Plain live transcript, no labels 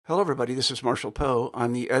Hello, everybody. This is Marshall Poe.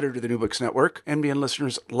 I'm the editor of the New Books Network. NBN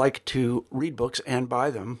listeners like to read books and buy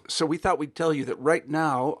them. So we thought we'd tell you that right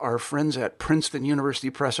now, our friends at Princeton University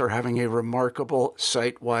Press are having a remarkable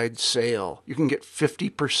site-wide sale. You can get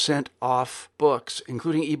 50% off books,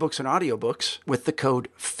 including ebooks and audiobooks, with the code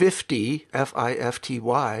 50,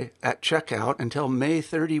 F-I-F-T-Y, at checkout until May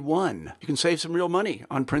 31. You can save some real money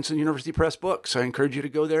on Princeton University Press books. I encourage you to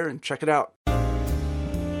go there and check it out.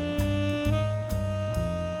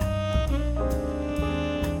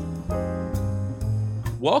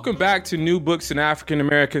 Welcome back to New Books in African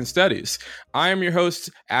American Studies. I am your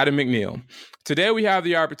host, Adam McNeil. Today we have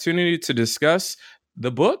the opportunity to discuss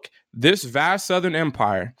the book, This Vast Southern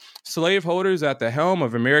Empire, Slaveholders at the Helm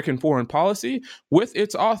of American Foreign Policy, with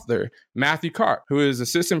its author, Matthew Karp, who is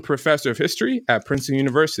Assistant Professor of History at Princeton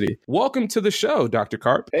University. Welcome to the show, Dr.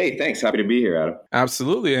 Karp. Hey, thanks. Happy to be here, Adam.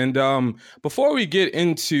 Absolutely. And before we get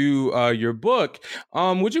into your book,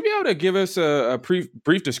 would you be able to give us a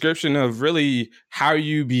brief description of really how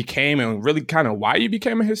you became and really kind of why you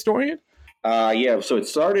became a historian? So it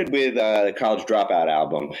started with the College Dropout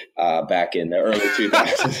album back in the early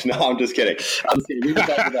 2000s. No, I'm just kidding. We were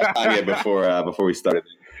talking about Kanye before we started.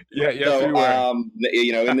 We were.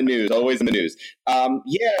 In the news, always in the news.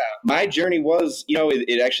 My journey was,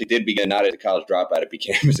 it actually did begin not as a college dropout. It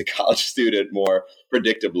became as a college student more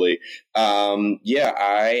predictably. I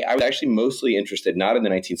was actually mostly interested not in the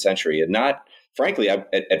 19th century and not. Frankly, at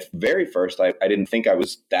very first, I didn't think I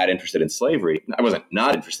was that interested in slavery. I wasn't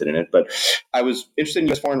not interested in it, but I was interested in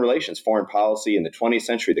U.S. foreign relations, foreign policy in the 20th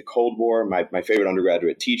century, the Cold War. My favorite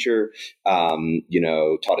undergraduate teacher,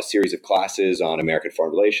 taught a series of classes on American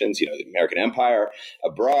foreign relations, the American empire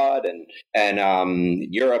abroad and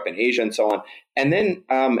Europe and Asia and so on. And then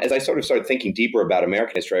as I sort of started thinking deeper about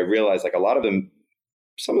American history, I realized like a lot of them,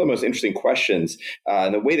 some of the most interesting questions,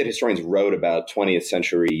 and the way that historians wrote about 20th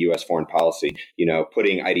century U.S. foreign policy,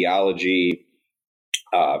 putting ideology,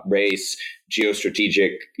 race,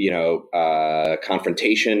 geostrategic,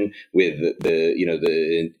 confrontation with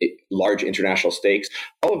the large international stakes.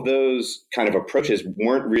 All of those kind of approaches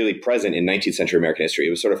weren't really present in 19th century American history.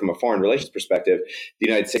 It was sort of from a foreign relations perspective. The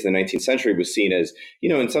United States in the 19th century was seen as,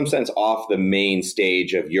 in some sense off the main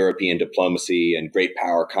stage of European diplomacy and great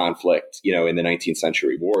power conflict, in the 19th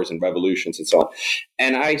century, wars and revolutions and so on.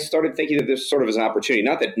 And I started thinking that this sort of is an opportunity,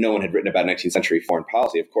 not that no one had written about 19th century foreign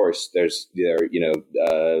policy. Of course, there's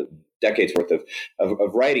decades worth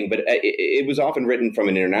of writing, but it was often written from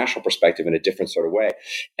an international perspective in a different sort of way.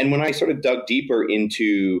 And when I sort of dug deeper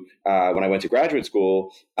into when I went to graduate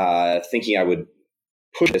school, thinking I would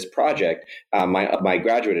push this project, my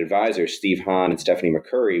graduate advisors, Steve Hahn and Stephanie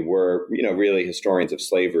McCurry, were really historians of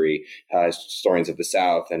slavery, historians of the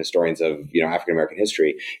South, and historians of African American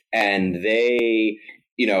history, and they.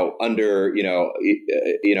 In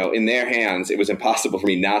their hands, it was impossible for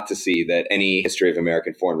me not to see that any history of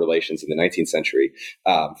American foreign relations in the 19th century,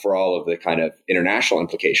 for all of the kind of international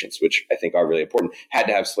implications, which I think are really important, had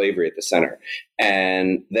to have slavery at the center.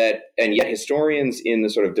 And yet historians in the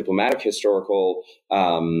sort of diplomatic historical,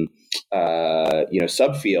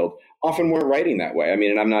 subfield often weren't writing that way. I mean,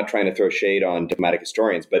 and I'm not trying to throw shade on diplomatic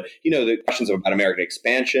historians, but, the questions about American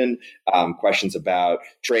expansion, questions about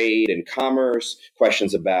trade and commerce,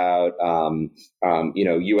 questions about,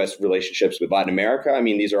 U.S. relationships with Latin America. I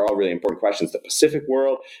mean, these are all really important questions, the Pacific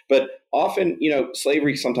world. But often,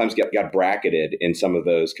 slavery sometimes got bracketed in some of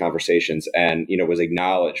those conversations and, was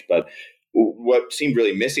acknowledged. But what seemed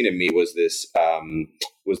really missing to me was the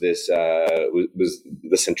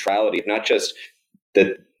centrality of not just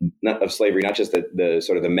of slavery, not just that the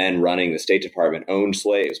sort of the men running the State Department owned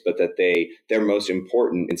slaves, but that their most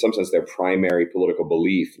important, in some sense, their primary political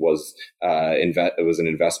belief was an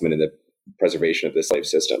investment in the preservation of the slave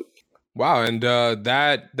system. Wow. And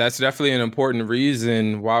that's definitely an important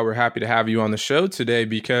reason why we're happy to have you on the show today,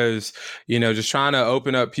 because, just trying to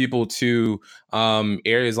open up people to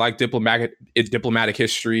areas like diplomatic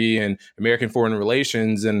history and American foreign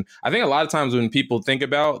relations. And I think a lot of times when people think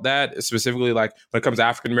about that, specifically like when it comes to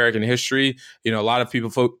African American history, a lot of people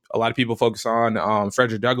focus on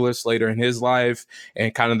Frederick Douglass later in his life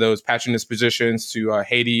and kind of those patronage positions to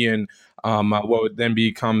Haiti and what would then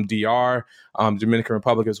become DR, Dominican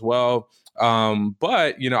Republic as well.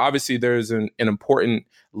 But, obviously there's an important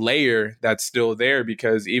layer that's still there,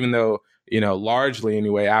 because even though, largely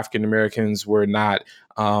anyway, African Americans were not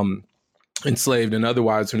enslaved and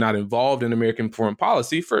otherwise were not involved in American foreign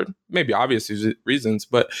policy for maybe obvious reasons,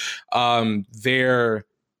 but their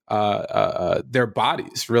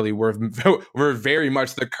bodies really were very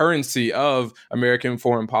much the currency of American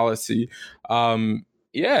foreign policy. So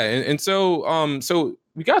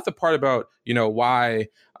we got the part about why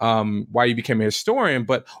why you became a historian,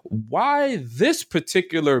 but why this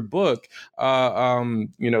particular book,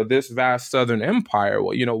 this vast Southern Empire?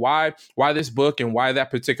 Well, why this book and why that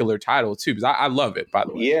particular title too? Because I love it, by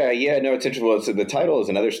the way. Yeah, no, it's interesting. Well, so the title is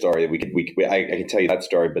another story. I can tell you that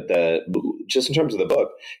story, but just in terms of the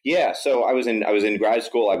book, yeah. So I was in grad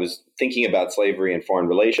school. I was thinking about slavery and foreign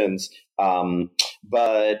relations,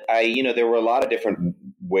 but there were a lot of different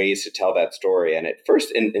ways to tell that story. And at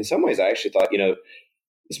first, in some ways, I actually thought,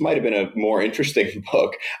 this might have been a more interesting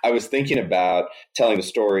book. I was thinking about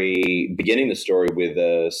beginning the story with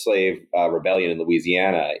the slave rebellion in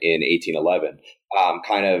Louisiana in 1811.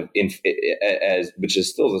 Which is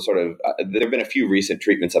still the sort of, there have been a few recent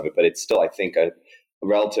treatments of it, but it's still, I think, a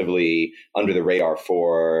relatively under the radar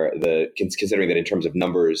considering that in terms of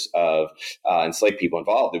numbers of enslaved people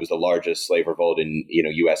involved, it was the largest slave revolt in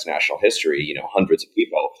U.S. national history. Hundreds of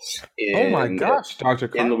people. Oh my gosh, Dr.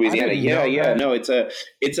 Clark, in Louisiana. Yeah. No, it's a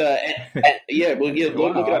yeah. Well, yeah.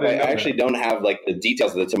 Wow, look it up. I actually don't have like the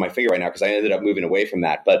details of it to my finger right now because I ended up moving away from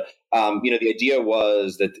that. But the idea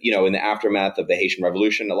was that in the aftermath of the Haitian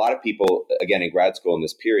Revolution, a lot of people, again in grad school in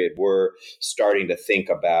this period, were starting to think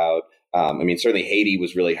about. Certainly Haiti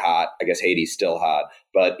was really hot. I guess Haiti's still hot.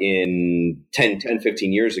 But in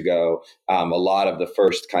 15 years ago, a lot of the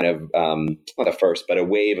first kind of, not the first, but a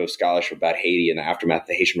wave of scholarship about Haiti in the aftermath of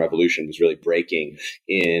the Haitian Revolution was really breaking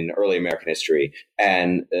in early American history.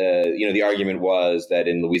 And, the argument was that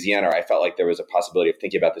in Louisiana, I felt like there was a possibility of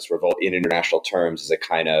thinking about this revolt in international terms as a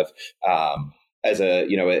kind of,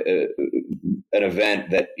 an event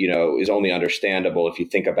that is only understandable if you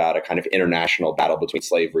think about a kind of international battle between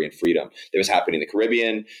slavery and freedom. It was happening in the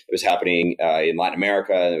Caribbean, it was happening in Latin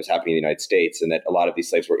America, and it was happening in the United States, and that a lot of these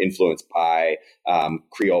slaves were influenced by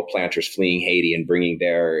Creole planters fleeing Haiti and bringing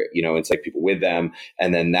their enslaved people with them,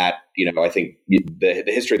 and then that I think the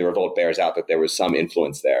history of the revolt bears out that there was some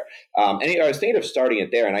influence there. I was thinking of starting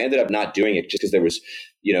it there, and I ended up not doing it just because there was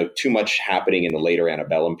too much happening in the later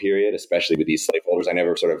antebellum period, especially with these slaveholders. I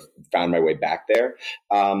never sort of found my way back there.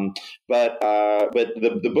 But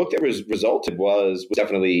the book that resulted was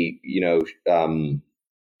definitely,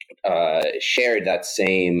 shared that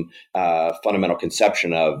same fundamental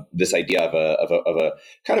conception of this idea of a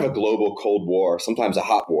kind of a global Cold War, sometimes a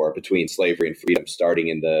hot war between slavery and freedom, starting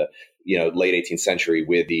in the late 18th century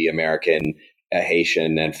with the American,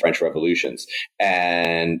 Haitian, and French revolutions,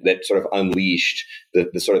 and that sort of unleashed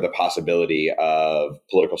the possibility of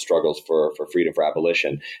political struggles for freedom, for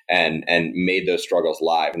abolition, and made those struggles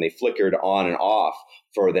live, and they flickered on and off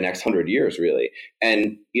for the next 100 years, really.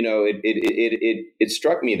 And it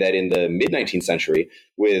struck me that in the mid 19th century,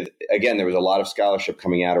 there was a lot of scholarship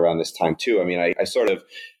coming out around this time too. I sort of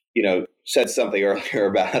said something earlier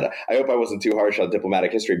about, I hope I wasn't too harsh on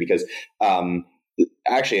diplomatic history, because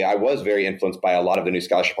actually, I was very influenced by a lot of the new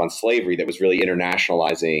scholarship on slavery that was really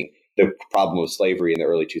internationalizing the problem of slavery in the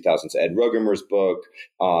early 2000s. Ed Rogemer's book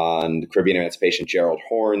on Caribbean emancipation, Gerald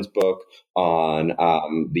Horne's book on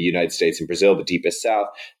the United States and Brazil, the Deepest South.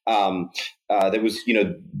 There was,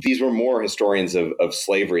 these were more historians of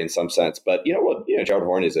slavery in some sense, but Gerald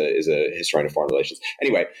Horne is a historian of foreign relations.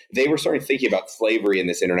 Anyway, they were starting thinking about slavery in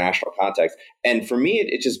this international context, and for me,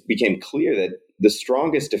 it just became clear that the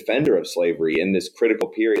strongest defender of slavery in this critical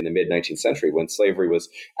period in the mid 19th century, when slavery was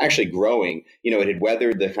actually growing, it had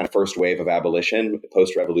weathered the kind of first wave of abolition,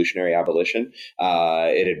 post-revolutionary abolition.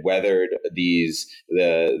 It had weathered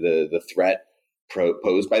the threat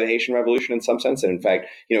posed by the Haitian Revolution in some sense. And in fact,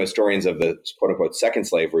 historians of the quote unquote second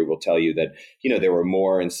slavery will tell you that, there were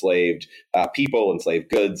more enslaved people, enslaved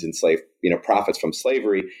goods, enslaved, profits from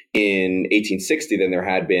slavery in 1860 than there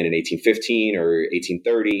had been in 1815 or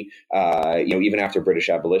 1830, even after British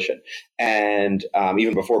abolition and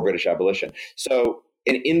even before British abolition. So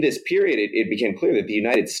in this period, it became clear that the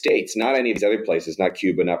United States, not any of these other places, not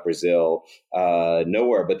Cuba, not Brazil,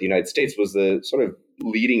 nowhere, but the United States was the sort of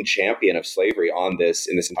leading champion of slavery in this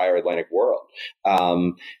entire Atlantic world.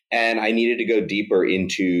 And I needed to go deeper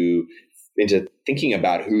into thinking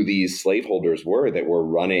about who these slaveholders were that were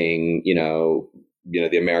running,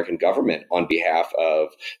 the American government on behalf of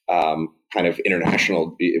kind of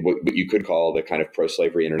international, what you could call the kind of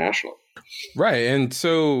pro-slavery international. Right. And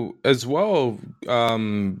so as well,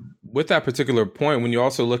 with that particular point, when you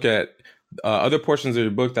also look at other portions of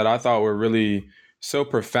your book that I thought were really so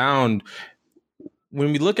profound,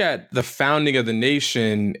 when we look at the founding of the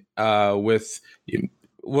nation with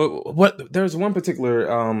there's one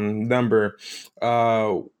particular number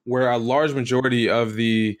where a large majority of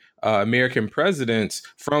the American presidents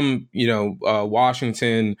from,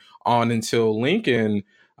 Washington on until Lincoln,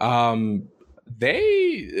 the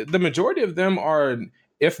majority of them are,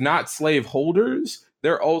 if not slave holders,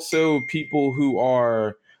 they're also people who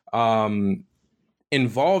are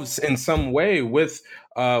involved in some way with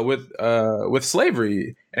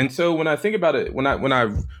slavery. And so when I think about it, when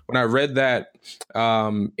I read that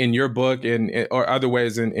in your book and or other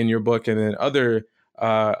ways in your book and in other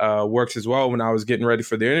works as well, when I was getting ready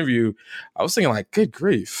for the interview, I was thinking like, good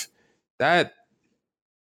grief, that's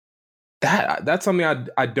something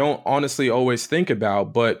I don't honestly always think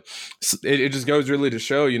about, but it just goes really to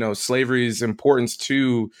show, slavery's importance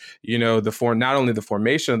to, not only the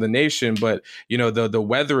formation of the nation, but, the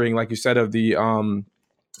weathering, like you said, of the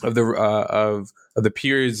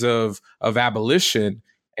periods of abolition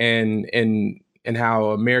and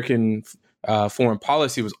how American foreign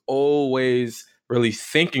policy was always really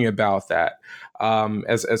thinking about that,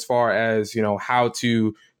 as far as, how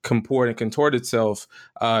to comport and contort itself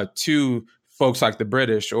to folks like the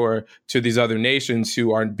British or to these other nations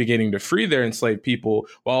who are beginning to free their enslaved people,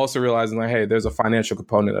 while also realizing like, hey, there's a financial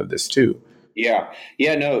component of this too. Yeah.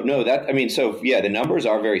 No, the numbers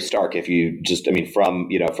are very stark. If you just, from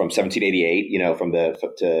 1788, to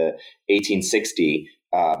 1860,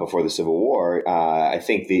 before the Civil War, I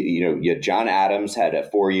think you had John Adams had a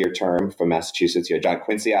 4-year term from Massachusetts. You had John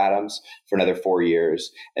Quincy Adams for another 4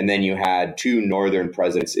 years. And then you had 2 Northern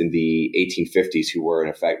presidents in the 1850s who were in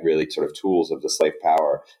effect really sort of tools of the slave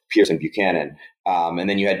power, Pierce and Buchanan. And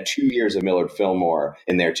then you had 2 years of Millard Fillmore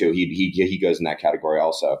in there too. He goes in that category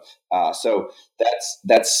also. So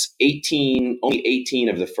that's 18, only 18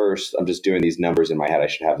 of the first, I'm just doing these numbers in my head. I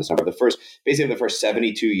should have this number. Basically the first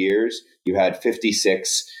 72 years, you had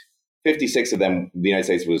 56 of them, the United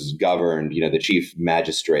States was governed, the chief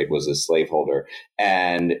magistrate was a slaveholder.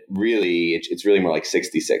 And really, it's really more like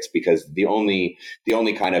 66, because the only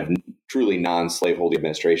kind of truly non-slaveholding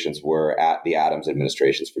administrations were at the Adams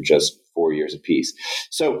administrations for just 4 years apiece.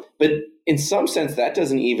 So, but in some sense, that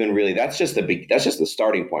doesn't even really, that's just the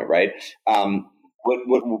starting point, right?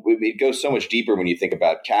 It goes so much deeper when you think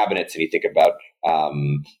about cabinets and you think about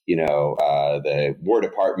the War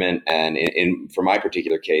Department, and for my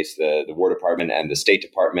particular case, the War Department and the State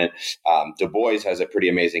Department. Du Bois has a pretty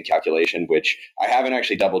amazing calculation, which I haven't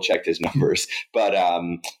actually double checked his numbers, but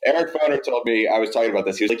Eric Foner told me, I was talking about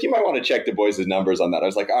this. He was like, you might want to check Du Bois's numbers on that. I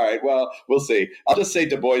was like, all right, well, we'll see. I'll just say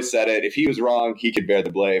Du Bois said it. If he was wrong, he could bear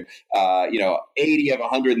the blame. 80 of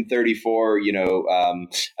 134,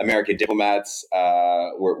 American diplomats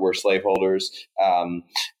were slaveholders.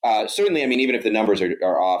 Certainly, even if the numbers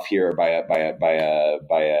are off here by a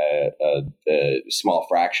small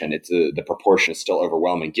fraction, it's the proportion is still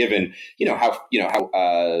overwhelming, given how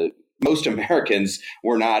most Americans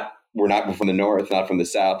were not from the North, not from the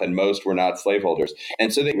South, and most were not slaveholders.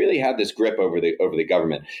 And so they really had this grip over the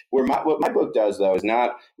government. What my book does, though, is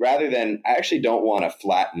not, rather than, I actually don't want to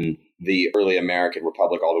flatten the early American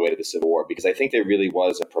Republic all the way to the Civil War, because I think there really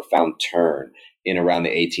was a profound turn in around the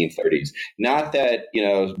 1830s. Not that,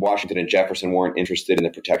 Washington and Jefferson weren't interested in the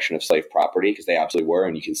protection of slave property, because they absolutely were.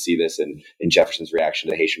 And you can see this in Jefferson's reaction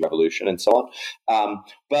to the Haitian Revolution and so on.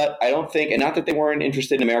 But I don't think, and not that they weren't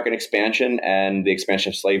interested in American expansion and the expansion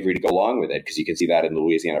of slavery to go along with it, because you can see that in the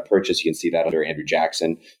Louisiana Purchase. You can see that under Andrew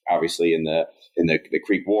Jackson, obviously in the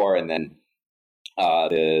Creek War, and then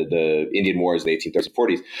the Indian Wars of the 1830s and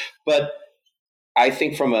 40s. But I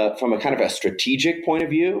think from a kind of a strategic point of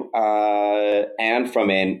view, and from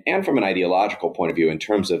an ideological point of view, in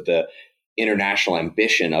terms of the international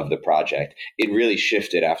ambition of the project, it really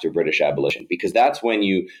shifted after British abolition, because that's when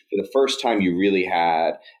for the first time, you really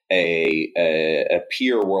had a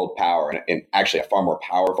peer world power, and actually a far more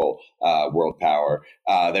powerful world power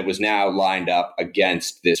that was now lined up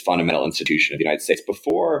against this fundamental institution of the United States.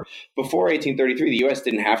 Before 1833, the U.S.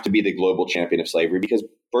 didn't have to be the global champion of slavery, because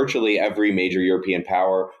virtually every major European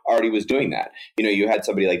power already was doing that. You had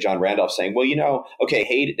somebody like John Randolph saying, well, okay,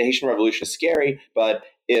 the Haitian Revolution is scary, but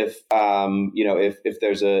if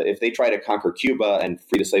they try to conquer Cuba and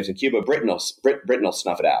free the slaves in Cuba, Britain will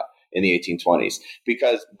snuff it out in the 1820s,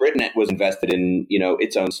 because Britain was invested in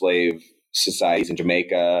its own slave societies in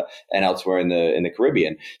Jamaica and elsewhere in the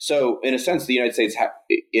Caribbean. So in a sense, the United States,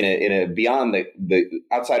 beyond the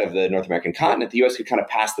outside of the North American continent, the U.S. could kind of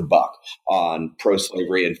pass the buck on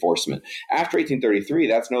pro-slavery enforcement. After 1833,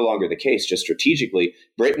 that's no longer the case. Just strategically,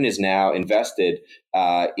 Britain is now invested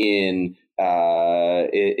in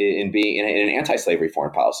being in an anti-slavery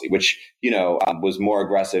foreign policy, which was more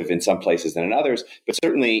aggressive in some places than in others. But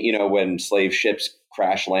certainly, when slave ships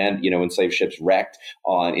crash land, when slave ships wrecked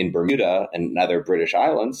in Bermuda and other British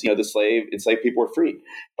islands, the enslaved people were freed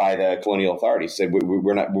by the colonial authorities. So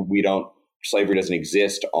slavery doesn't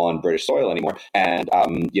exist on British soil anymore. And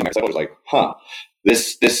Mexico was like,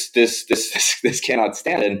 this cannot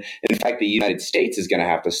stand. And in fact, the United States is going to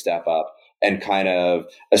have to step up and kind of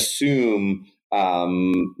assume,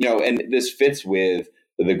 and this fits with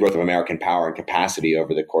the growth of American power and capacity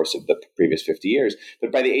over the course of the previous 50 years.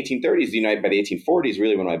 But by the 1830s, by the 1840s,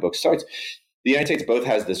 really when my book starts, the United States both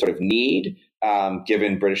has this sort of need,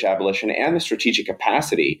 given British abolition, and the strategic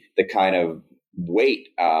capacity, the kind of weight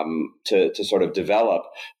to sort of develop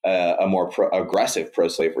a more aggressive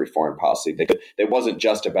pro-slavery foreign policy. That wasn't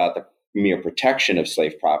just about the mere protection of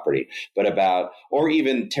slave property, but about, or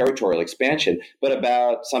even territorial expansion, but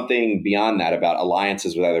about something beyond that, about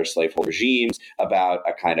alliances with other slaveholder regimes, about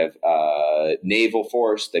a kind of naval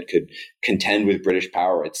force that could contend with British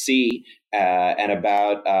power at sea, and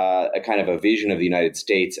about a kind of a vision of the United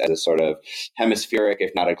States as a sort of hemispheric,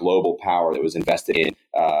 if not a global power that was invested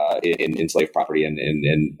in slave property and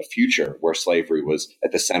in a future where slavery was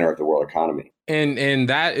at the center of the world economy. And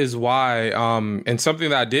that is why, and something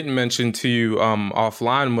that I didn't mention to you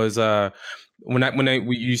offline was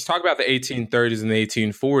you talk about the 1830s and the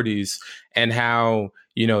 1840s and how,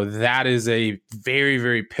 that is a very,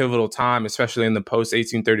 very pivotal time, especially in the post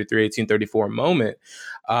 1833, 1834 moment.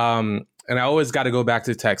 And I always got to go back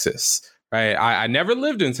to Texas, right? I never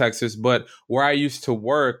lived in Texas, but where I used to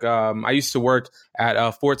work,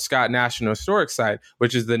 at Fort Scott National Historic Site,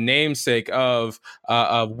 which is the namesake of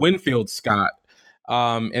Winfield Scott.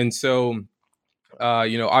 And so,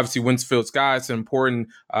 obviously Winfield Scott's an important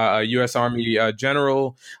U.S. Army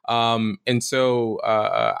general. And so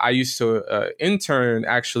I used to intern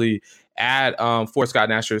actually at Fort Scott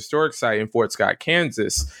National Historic Site in Fort Scott,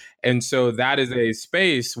 Kansas. And so that is a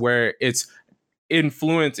space where its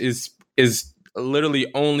influence is literally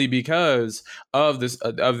only because of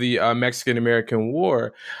the Mexican-American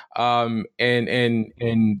War, and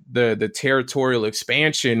the territorial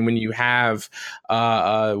expansion when you have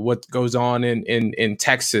what goes on in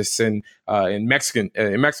Texas and in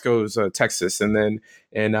Mexico's Texas, and then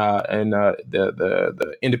in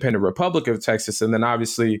the independent Republic of Texas, and then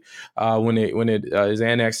obviously when it is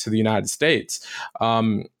annexed to the United States.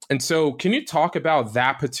 And so can you talk about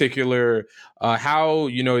that particular, how,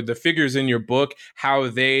 the figures in your book, how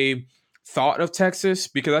they thought of Texas?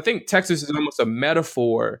 Because I think Texas is almost a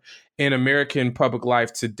metaphor in American public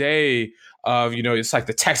life today of, it's like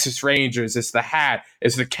the Texas Rangers, it's the hat,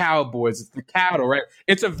 it's the Cowboys, it's the cattle, right?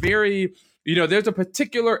 It's a very, there's a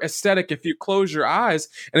particular aesthetic if you close your eyes.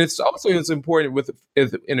 And it's important with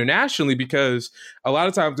internationally, because a lot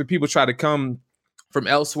of times when people try to come from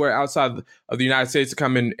elsewhere outside of the United States to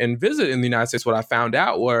come in and visit in the United States, what I found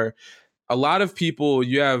out were a lot of people,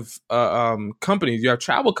 you have companies, you have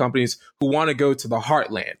travel companies who want to go to the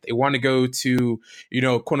heartland. They want to go to,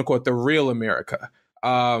 quote unquote, the real America.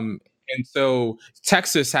 And so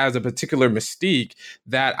Texas has a particular mystique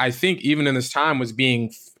that I think even in this time was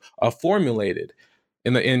being formulated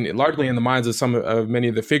largely in the minds of many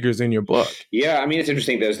of the figures in your book. Yeah, I mean, it's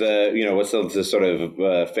interesting. There's what's the sort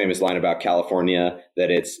of famous line about California, that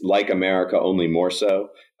it's like America, only more so.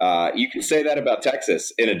 You can say that about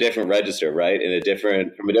Texas in a different register, right?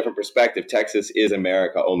 From a different perspective, Texas is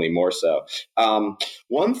America, only more so.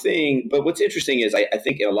 One thing, but what's interesting is I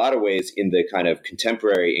think in a lot of ways in the kind of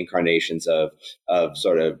contemporary incarnations of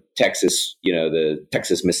sort of Texas, the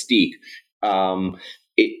Texas mystique,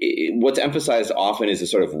 what's emphasized often is the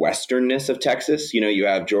sort of westernness of Texas. You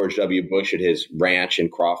have George W. Bush at his ranch in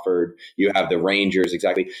Crawford. You have the Rangers,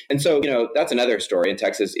 exactly. And so, that's another story. And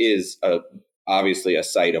Texas is obviously a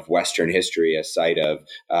site of Western history, a site of,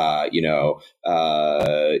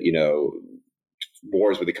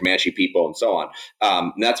 wars with the Comanche people and so on.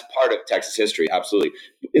 And that's part of Texas history, absolutely.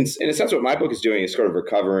 In a sense, what my book is doing is sort of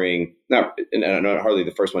recovering, and I'm not hardly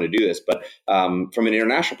the first one to do this, but from an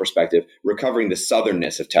international perspective, recovering the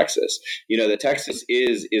southernness of Texas. The Texas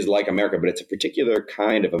is like America, but it's a particular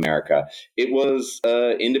kind of America. It was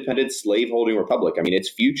an independent slaveholding republic. I mean,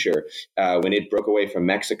 its future, when it broke away from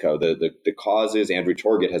Mexico, the causes, Andrew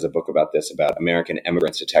Torgett has a book about this, about American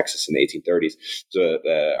immigrants to Texas in the 1830s. So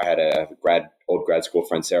I had a old grad school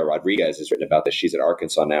friend, Sarah Rodriguez, has written about this. She's at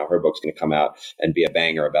Arkansas now. Her book's going to come out and be a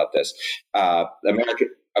banger about this.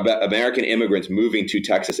 American immigrants moving to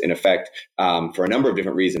Texas, in effect, for a number of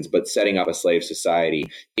different reasons, but setting up a slave society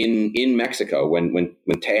in Mexico when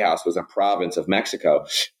Tejas was a province of Mexico.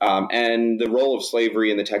 And the role of slavery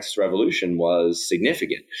in the Texas Revolution was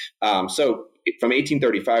significant. So from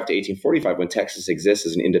 1835 to 1845, when Texas exists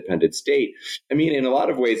as an independent state, I mean, in a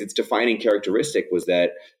lot of ways, its defining characteristic was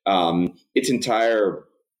that its entire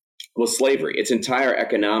was slavery. Its entire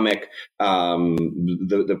economic,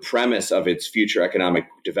 the premise of its future economic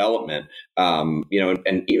development,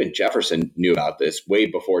 and even Jefferson knew about this way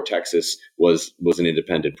before Texas was an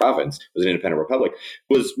independent province, was an independent republic.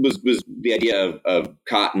 Was the idea of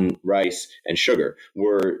cotton, rice, and sugar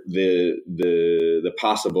were the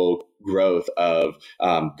possible growth of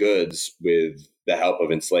goods with the help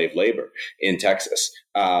of enslaved labor in Texas.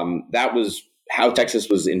 That was how Texas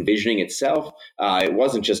was envisioning itself. It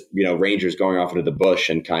wasn't just, rangers going off into the bush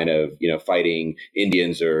and kind of, fighting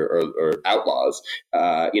Indians or outlaws.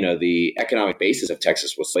 The economic basis of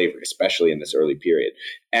Texas was slavery, especially in this early period.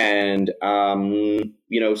 And,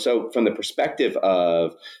 so from the perspective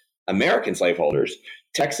of American slaveholders,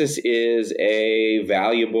 Texas is a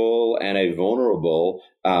valuable and a vulnerable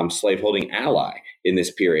slaveholding ally in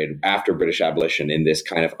this period after British abolition, in this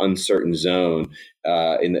kind of uncertain zone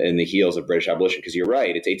in the heels of British abolition. Because you're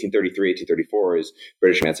right, it's 1833, 1834 is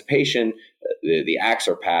British emancipation. The acts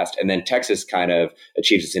are passed, and then Texas kind of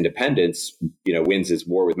achieves its independence, wins its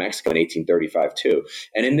war with Mexico in 1835 too.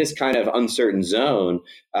 And in this kind of uncertain zone,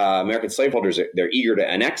 American slaveholders, they're eager to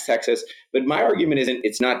annex Texas. But my argument isn't,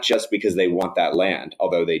 it's not just because they want that land,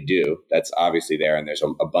 although they do. That's obviously there, and there's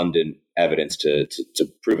abundant evidence to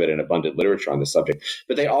prove it, and abundant literature on the subject.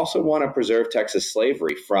 But they also want to preserve Texas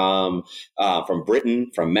slavery from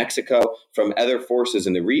Britain, from Mexico, from other forces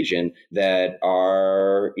in the region that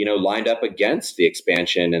are, lined up against the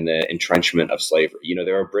expansion and the entrenchment of slavery.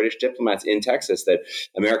 There are British diplomats in Texas that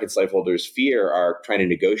American slaveholders fear are trying to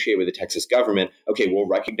negotiate with the Texas government. Okay, we'll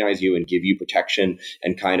recognize you and give you protection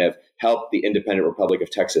and kind of help the independent Republic of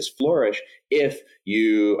Texas flourish if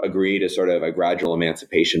you agree to sort of a gradual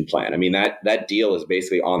emancipation plan. I mean, that deal is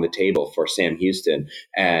basically on the table for Sam Houston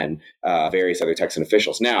and various other Texan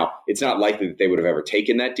officials. Now, it's not likely that they would have ever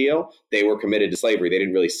taken that deal. They were committed to slavery. They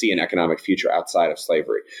didn't really see an economic future outside of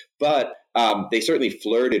slavery. But they certainly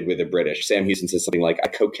flirted with the British. Sam Houston says something like, I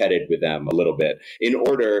coquetted with them a little bit in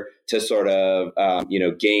order to sort of,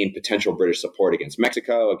 gain potential British support against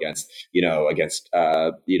Mexico, against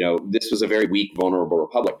this was a very weak, vulnerable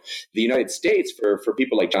republic. The United States, for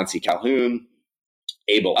people like John C. Calhoun,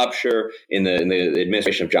 Abel Upshur, in the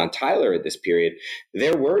administration of John Tyler at this period,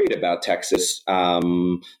 they're worried about Texas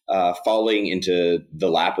falling into the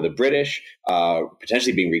lap of the British,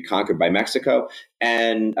 potentially being reconquered by Mexico,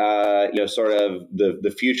 and sort of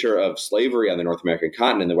the future of slavery on the North American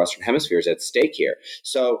continent, the Western Hemisphere, is at stake here.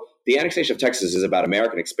 So the annexation of Texas is about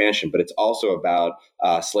American expansion, but it's also about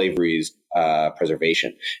slavery's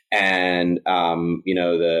preservation. And,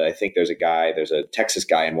 I think there's a Texas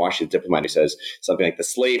guy in Washington, diplomat, who says something like the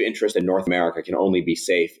slave interest in North America can only be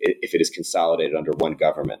safe if it is consolidated under one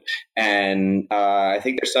government. And I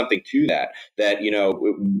think there's something to that,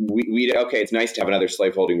 it's nice to have another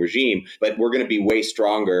slaveholding regime, but we're going to be way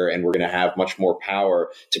stronger and we're going to have much more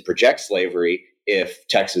power to project slavery if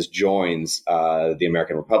Texas joins the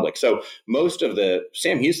American Republic. So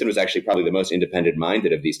Sam Houston was actually probably the most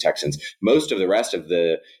independent-minded of these Texans. Most of the rest of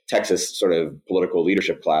the Texas sort of political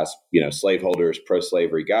leadership class, slaveholders,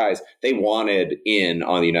 pro-slavery guys, they wanted in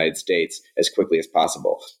on the United States as quickly as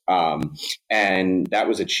possible. And that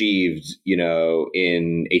was achieved, in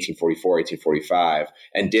 1844, 1845,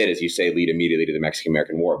 and did, as you say, lead immediately to the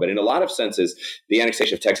Mexican-American War. But in a lot of senses, the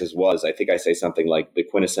annexation of Texas was, I think I say something like, the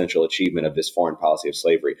quintessential achievement of this foreign policy of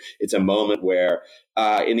slavery. It's a moment where,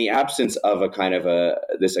 in the absence of a kind of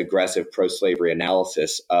this aggressive pro-slavery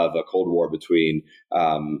analysis of a Cold War between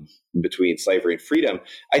slavery and freedom,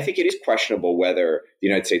 I think it is questionable whether the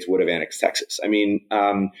United States would have annexed Texas. I mean,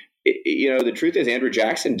 the truth is Andrew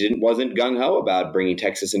Jackson wasn't gung-ho about bringing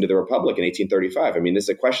Texas into the Republic in 1835. I mean, this is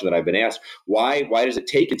a question that I've been asked. Why does it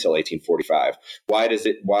take until 1845? Why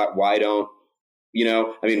don't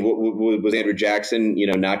was Andrew Jackson,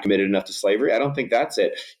 not committed enough to slavery? I don't think that's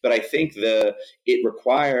it. But I think it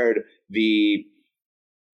required the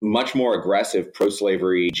much more aggressive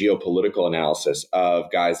pro-slavery geopolitical analysis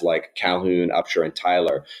of guys like Calhoun, Upshur, and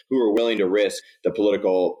Tyler, who were willing to risk the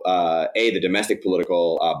political, the domestic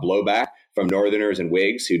political blowback from Northerners and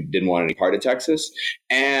Whigs who didn't want any part of Texas,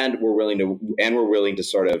 and were willing to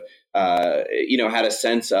sort of, had a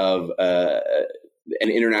sense of an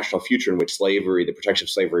international future in which slavery, the protection of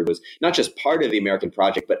slavery, was not just part of the American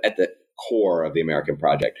project, but at the core of the American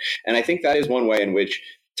project. And I think that is one way in which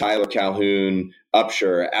Tyler, Calhoun,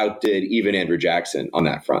 Upshur outdid even Andrew Jackson on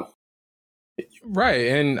that front. Right,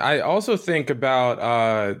 and I also think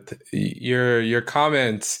about your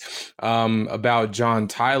comments about John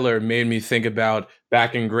Tyler made me think about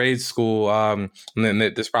back in grade school. And then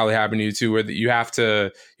this probably happened to you too, where you have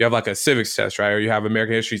like a civics test, right, or you have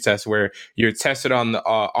American history test where you're tested on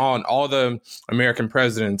on all the American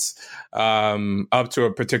presidents up to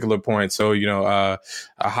a particular point. So a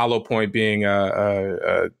hollow point being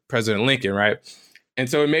President Lincoln, right? And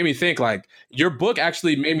so it made me think, like, your book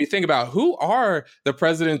actually made me think about who are the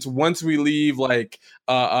presidents once we leave, like,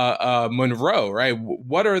 Monroe, right?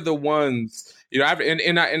 What are the ones,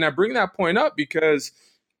 and I bring that point up because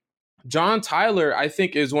John Tyler, I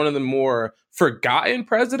think, is one of the more forgotten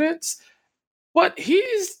presidents, but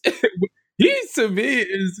he's he to me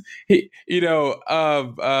is he he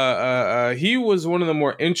was one of the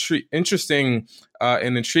more interesting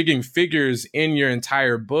and intriguing figures in your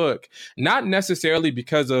entire book, not necessarily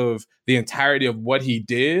because of the entirety of what he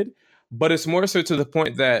did, but it's more so to the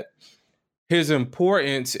point that his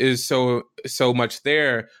importance is so much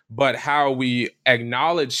there, but how we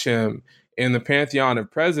acknowledge him in the pantheon of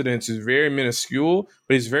presidents is very minuscule,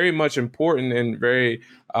 but he's very much important and very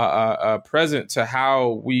present to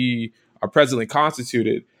how we are presently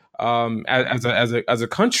constituted as a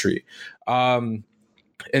country, and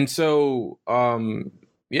so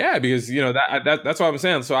yeah, because that's what I'm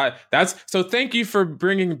saying. So thank you for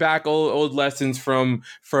bringing back old lessons from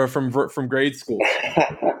grade school.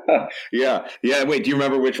 Yeah. Wait, do you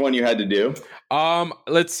remember which one you had to do?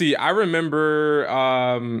 Let's see. I remember.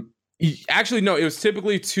 Actually, no. It was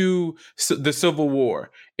typically to the Civil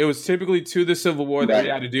War. That we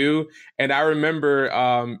had to do, and I remember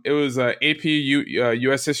it was AP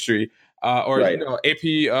U.S. History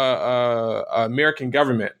AP American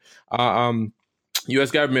government.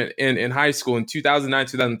 U.S. government in high school in 2009,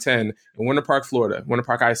 2010 in Winter Park, Florida, Winter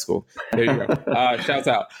Park High School. There you go. Shouts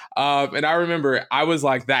out. And I remember I was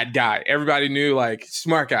like that guy. Everybody knew, like,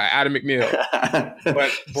 smart guy, Adam McNeil.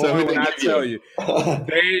 But boy, so when I tell you,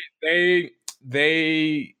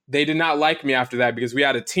 they did not like me after that because we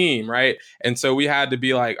had a team, right? And so we had to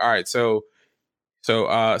be like, all right, so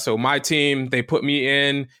my team, they put me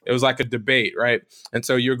in. It was like a debate, right? And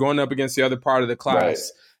so you're going up against the other part of the class. Right.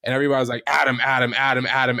 And everybody was like, Adam.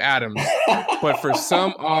 But for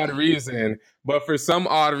some odd reason,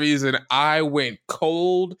 I went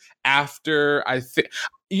cold after I think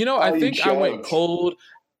I went cold.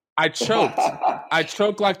 I choked. I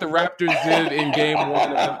choked like the Raptors did in Game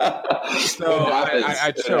 1. So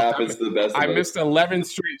I choked. I missed 11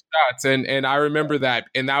 straight shots, and I remember that.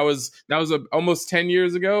 And that was almost 10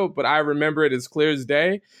 years ago, but I remember it as clear as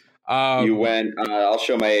day. You went, I'll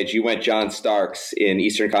show my age. You went John Starks in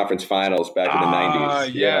Eastern Conference Finals back in the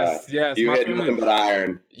 90s. Yes. You hit nothing but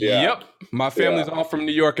iron. Yeah. Yep. My family's all from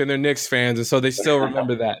New York and they're Knicks fans, and so they still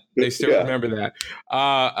remember that. Remember that.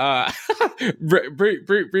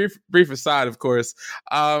 Brief aside, of course.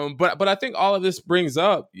 But I think all of this brings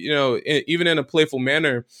up, even in a playful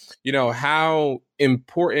manner, how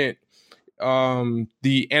important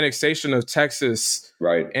the annexation of Texas,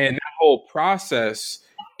 right, and that whole process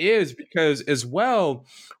is, because as well,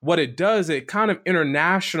 what it does, it kind of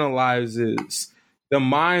internationalizes the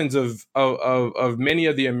minds of many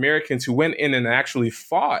of the Americans who went in and actually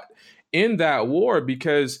fought in that war,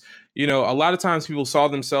 because a lot of times people saw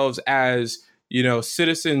themselves as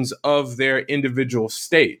citizens of their individual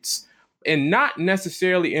states and not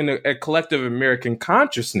necessarily in a collective American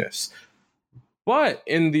consciousness. But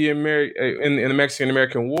in the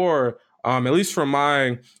Mexican-American War, at least from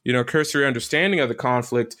my cursory understanding of the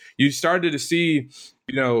conflict, you started to see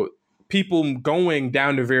people going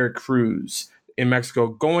down to Veracruz in Mexico,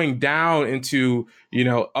 going down into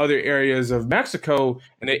other areas of Mexico,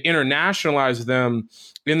 and they internationalized them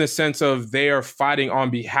in the sense of they are fighting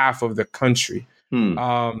on behalf of the country.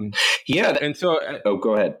 And so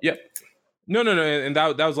go ahead. Yeah. No, and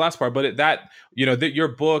that was the last part. But that your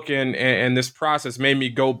book and this process made me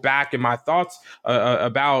go back in my thoughts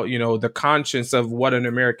about the conscience of what an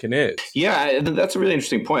American is. Yeah, that's a really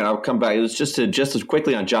interesting point. I'll come back. It was just as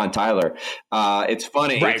quickly on John Tyler. It's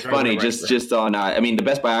funny. Just on. The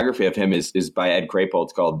best biography of him is by Ed Crapel.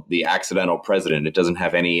 It's called "The Accidental President." It doesn't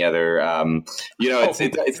have any other.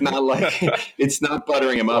 It's not like it's not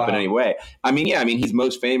buttering him up in any way. He's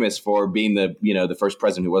most famous for being the first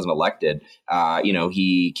president who wasn't elected.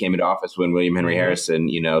 He came into office when William Henry Harrison,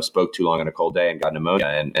 spoke too long on a cold day and got pneumonia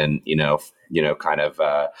and crapped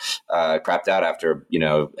out after,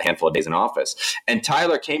 a handful of days in office. And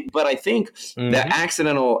Tyler came, but I think the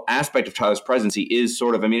accidental aspect of Tyler's presidency is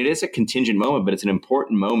sort of, it is a contingent moment, but it's an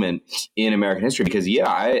important moment in American history because,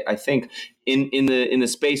 I think in the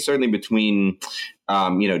space, certainly between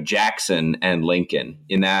Jackson and Lincoln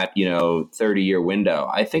in that 30-year window.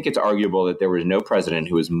 I think it's arguable that there was no president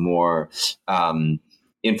who was more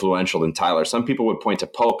influential than Tyler. Some people would point to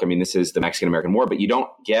Polk. I mean, this is the Mexican-American War, but you don't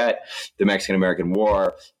get the Mexican-American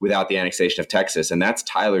War without the annexation of Texas, and that's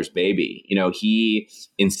Tyler's baby. He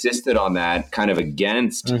insisted on that kind of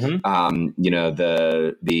against, the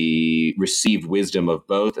received wisdom of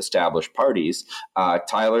both established parties.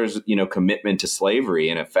 Tyler's, commitment to slavery,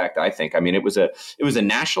 in effect, I think. I mean, it was a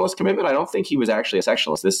nationalist commitment. I don't think he was actually a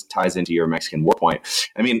sectionalist. This ties into your Mexican War point.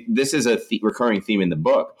 I mean, this is a recurring theme in the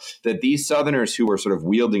book, that these Southerners who were sort of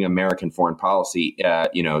wielding American foreign policy,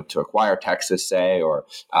 to acquire Texas, say, or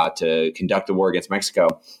to conduct the war against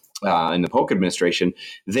Mexico in the Polk administration,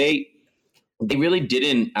 they really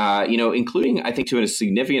didn't, including, I think, to a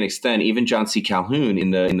significant extent, even John C. Calhoun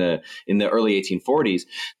in the early 1840s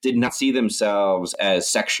did not see themselves as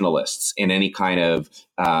sectionalists in any kind of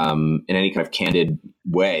candid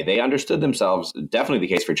way. They understood themselves, definitely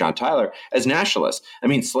the case for John Tyler, as nationalists. I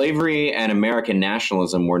mean, slavery and American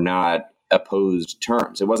nationalism were not opposed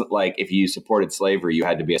terms. It wasn't like if you supported slavery, you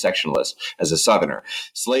had to be a sectionalist as a Southerner.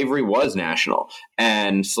 Slavery was national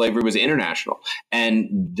and slavery was international. And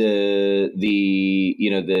the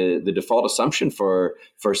default assumption for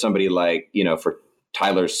somebody like, for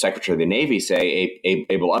Tyler's Secretary of the Navy, say,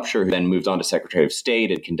 Abel Upshur, who then moved on to Secretary of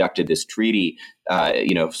State and conducted this treaty,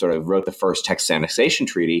 sort of wrote the first Texas annexation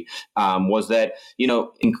treaty, was that,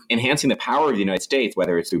 enhancing the power of the United States,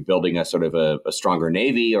 whether it's through building a sort of a stronger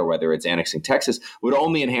Navy or whether it's annexing Texas, would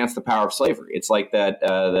only enhance the power of slavery. It's like that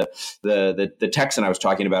the Texan I was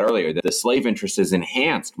talking about earlier, that the slave interest is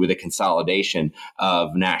enhanced with a consolidation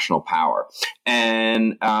of national power.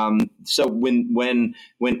 And so when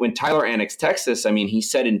Tyler annexed Texas, I mean, he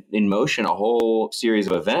set in motion a whole series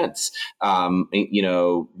of events,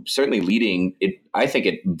 certainly leading it. I think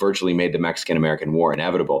it virtually made the Mexican-American War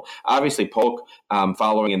inevitable. Obviously, Polk,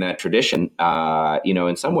 following in that tradition,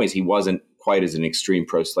 in some ways he wasn't quite as an extreme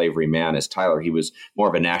pro-slavery man as Tyler. He was more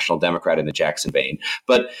of a national Democrat in the Jackson vein.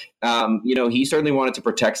 But, he certainly wanted to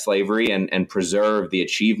protect slavery and preserve the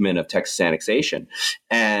achievement of Texas annexation.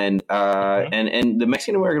 And the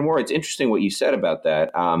Mexican-American War, it's interesting what you said about that.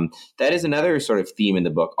 That is another sort of theme in the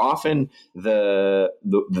book. Often that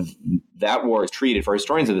war is treated, for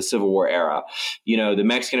historians of the Civil War era, the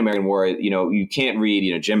Mexican-American War, you can't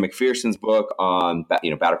read, Jim McPherson's book on,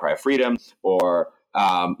 Battle Cry of Freedom, or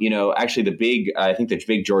actually the big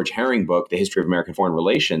George Herring book, The History of American Foreign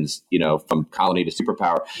Relations, from colony to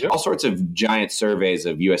superpower, all sorts of giant surveys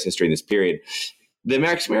of U.S. history in this period. The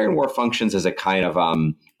Mexican-American War functions as a kind of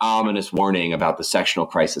ominous warning about the sectional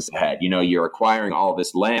crisis ahead. You're acquiring all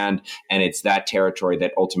this land, and it's that territory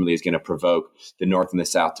that ultimately is going to provoke the North and the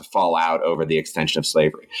South to fall out over the extension of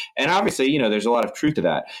slavery. And obviously, there's a lot of truth to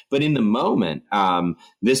that. But in the moment,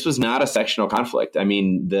 this was not a sectional conflict. I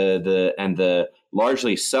mean, the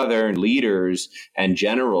largely Southern leaders and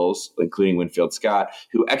generals, including Winfield Scott,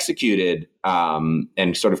 who executed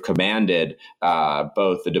and sort of commanded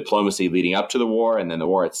both the diplomacy leading up to the war and then the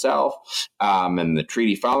war itself, and the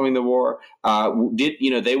treaty following the war,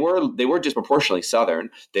 they were disproportionately Southern.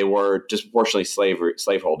 They were disproportionately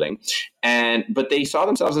slaveholding, but they saw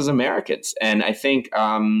themselves as Americans. And I think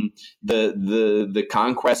the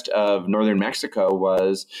conquest of northern Mexico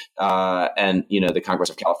was, the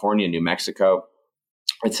conquest of California, New Mexico,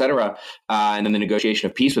 et cetera, and then the negotiation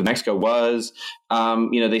of peace with Mexico was,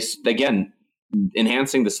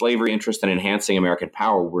 enhancing the slavery interest and enhancing American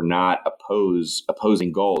power were not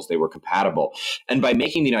opposing goals. They were compatible. And by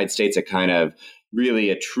making the United States a kind of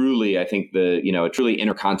a truly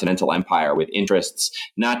intercontinental empire with interests,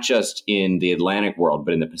 not just in the Atlantic world,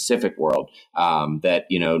 but in the Pacific world,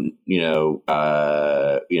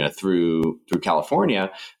 through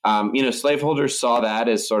California, slaveholders saw that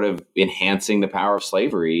as sort of enhancing the power of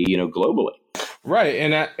slavery, globally. Right.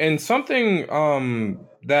 And something,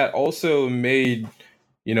 that also made,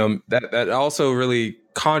 that also really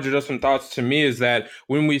conjured up some thoughts to me is that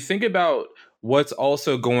when we think about what's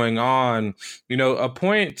also going on, a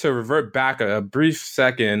point to revert back a brief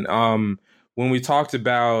second, when we talked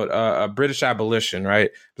about British abolition,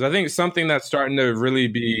 right? Because I think something that's starting to really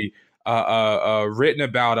be written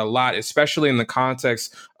about a lot, especially in the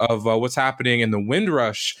context of what's happening in the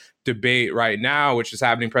Windrush debate right now, which is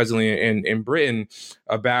happening presently in Britain,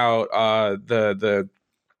 about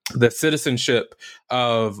the citizenship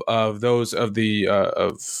of those of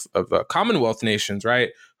the Commonwealth nations,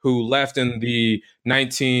 right, who left in the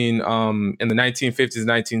 1950s,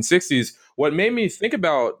 1960s. What made me think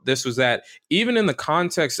about this was that even in the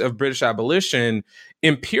context of British abolition,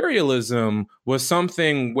 imperialism was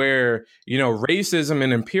something where, racism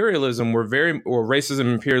and imperialism or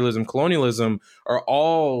racism, imperialism, colonialism are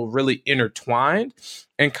all really intertwined,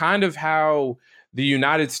 and kind of how the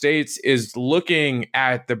United States is looking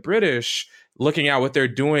at the British, looking at what they're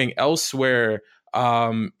doing elsewhere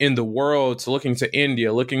in the world, to looking to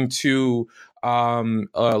India, looking to Australia,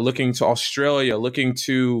 looking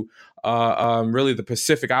to really the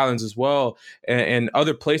Pacific Islands as well, and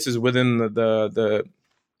other places within the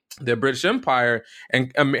British Empire,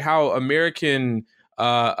 and how American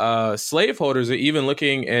slaveholders are even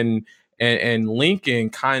looking and linking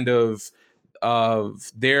kind of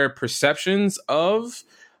their perceptions of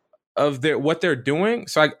what they're doing.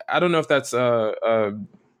 So I don't know if that's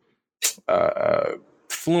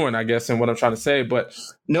fluent, I guess, in what I'm trying to say, but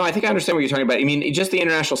no, I think I understand what you're talking about. I mean, just the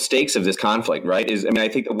international stakes of this conflict, right? I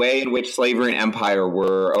think the way in which slavery and empire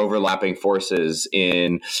were overlapping forces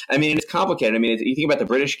it's complicated. I mean, you think about the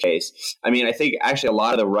British case. I mean, I think actually a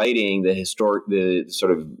lot of the writing, the sort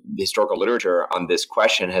of historical literature on this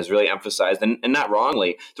question has really emphasized, and not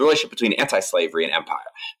wrongly, the relationship between anti-slavery and empire,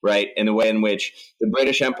 right? And the way in which the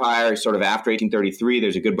British Empire, sort of after 1833,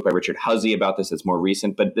 there's a good book by Richard Hussey about this that's more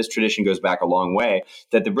recent, but this tradition goes back a long way,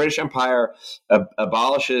 that the British Empire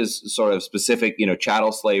abolishes sort of specific,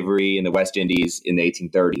 chattel slavery in the West Indies in the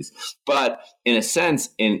 1830s. But in a sense,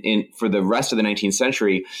 for the rest of the 19th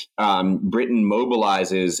century, Britain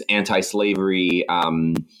mobilizes anti-slavery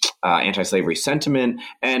sentiment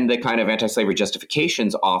and the kind of anti-slavery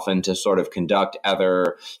justifications often to sort of conduct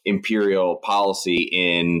other imperial policy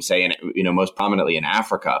in, say, most prominently in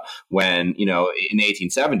Africa, when, in the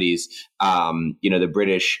 1870s, the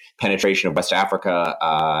British penetration of West Africa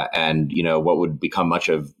and, what would become much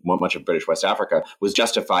of British West Africa was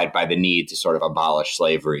justified by the need to sort of abolish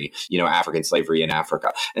slavery, African slavery in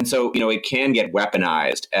Africa. And so, it can get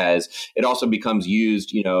weaponized, as it also becomes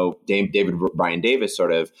used, David Bryan Davis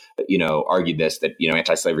sort of, argued this, that,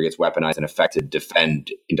 anti-slavery gets weaponized in effect to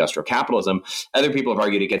defend industrial capitalism. Other people have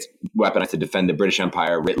argued it gets weaponized to defend the British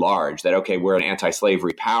Empire writ large, that, okay, we're an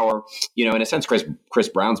anti-slavery power. In a sense, Chris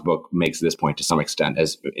Brown's book makes this point to some extent,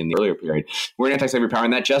 as in the earlier period. We're an anti-slavery power,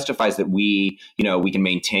 and that justifies that we can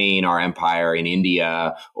maintain our empire in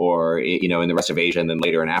India or, in the rest of Asia and then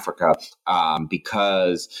later in Africa,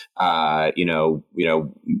 because,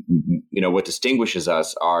 what distinguishes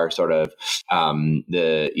us are sort of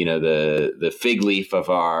the fig leaf of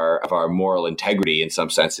our moral integrity, in some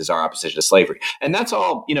sense, is our opposition to slavery. And that's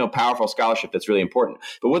all, powerful scholarship that's really important.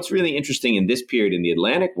 But what's really interesting in this period in the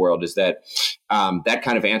Atlantic world is that that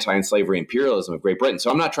kind of anti-slavery imperialism of Great Britain. So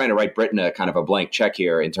I'm not trying to write Britain a kind of a blank check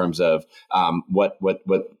here in terms of what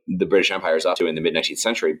the British Empire is up to in the mid-19th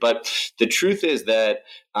century. But the truth is that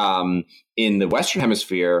in the Western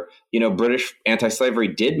Hemisphere, British anti-slavery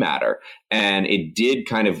did matter. And it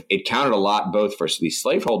counted a lot, both for these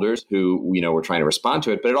slaveholders who, were trying to respond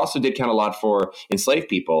to it, but it also did count a lot for enslaved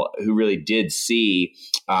people who really did see,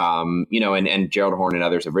 and Gerald Horne and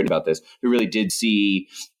others have written about this, who really did see,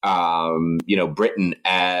 Britain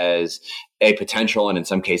as a potential and in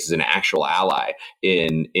some cases an actual ally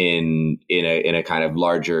in a kind of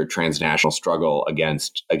larger transnational struggle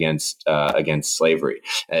against slavery.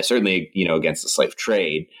 Certainly, against the slave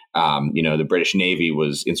trade. The British Navy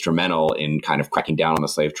was instrumental in kind of cracking down on the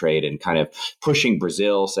slave trade and kind of pushing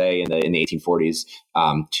Brazil, say in the 1840s,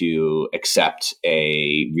 to accept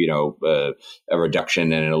a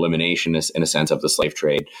reduction and an elimination, in a sense, of the slave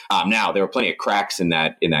trade. Now there were plenty of cracks in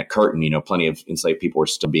that curtain. Plenty of enslaved people were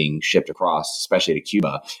still being shipped across, especially to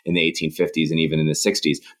Cuba in the 1850s and even in the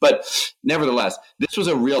 60s. But nevertheless, this was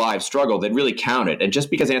a real live struggle that really counted. And just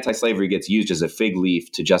because anti-slavery gets used as a fig leaf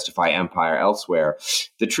to justify empire elsewhere,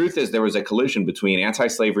 the truth is there was a collision between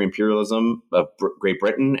anti-slavery imperialism of Great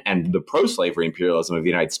Britain and the pro-slavery imperialism of the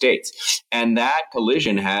United States. And that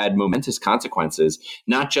collision had momentous consequences,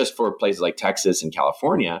 not just for places like Texas and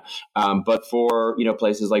California, but for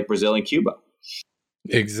places like Brazil and Cuba.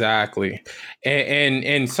 Exactly.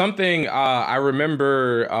 And something I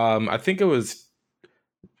remember, I think it was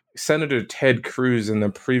Senator Ted Cruz in the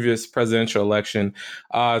previous presidential election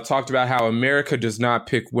talked about how America does not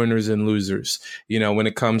pick winners and losers, when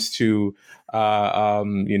it comes to,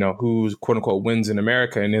 who quote unquote wins in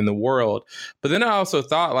America and in the world. But then I also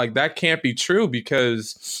thought, like, that can't be true,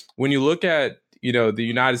 because when you look at, the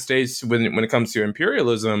United States when it comes to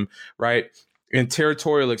imperialism, right, and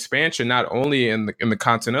territorial expansion, not only in the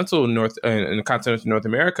continental North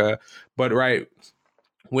America, but right,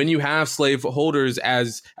 when you have slaveholders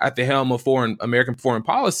as at the helm of American foreign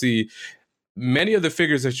policy, many of the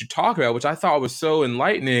figures that you talk about, which I thought was so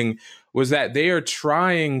enlightening, was that they are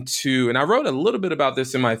trying to, and I wrote a little bit about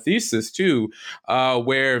this in my thesis too,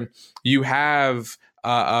 where you have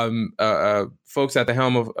folks at the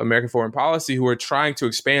helm of American foreign policy who are trying to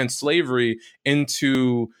expand slavery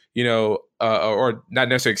into, or not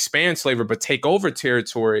necessarily expand slavery, but take over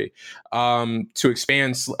territory to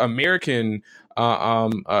expand American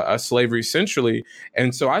slavery centrally.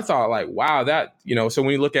 And so I thought, like, wow, that, so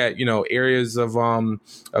when you look at, areas of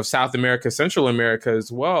South America, Central America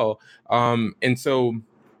as well. And so,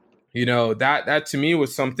 that to me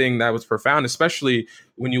was something that was profound, especially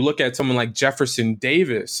when you look at someone like Jefferson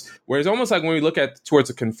Davis, where it's almost like when we look at towards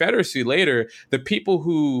the Confederacy later, the people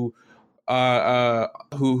who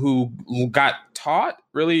got taught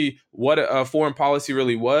really what a foreign policy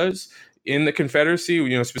really was in the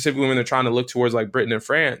Confederacy, specifically when they're trying to look towards like Britain and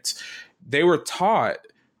France, they were taught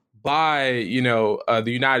by, the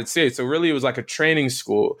United States. So really it was like a training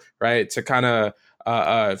school, right? To kind of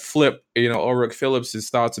flip, Ulrich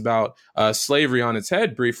Phillips's thoughts about slavery on its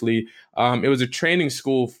head briefly. It was a training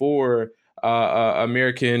school for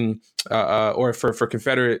American or for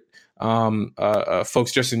Confederate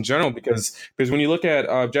folks just in general, because when you look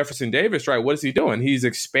at Jefferson Davis, right, what is he doing? He's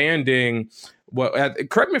expanding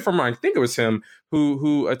correct me if I'm wrong, I think it was him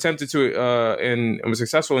who attempted to and was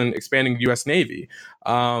successful in expanding the U.S. Navy.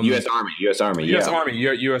 U.S. Army.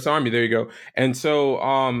 There you go. And so,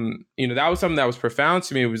 that was something that was profound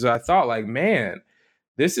to me. Was I thought, like, man,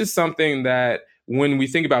 this is something that when we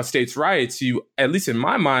think about states' rights, you, at least in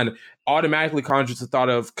my mind, automatically conjures the thought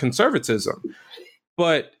of conservatism.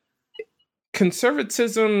 But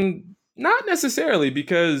conservatism, not necessarily,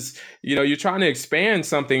 because, you're trying to expand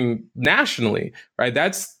something nationally, right?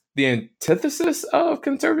 That's the antithesis of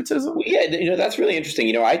conservatism. Well, yeah, that's really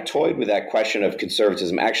interesting. I toyed with that question of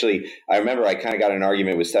conservatism. Actually, I remember I kind of got in an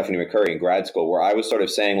argument with Stephanie McCurry in grad school where I was sort of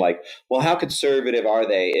saying, like, well, how conservative are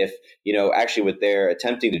they if, actually what they're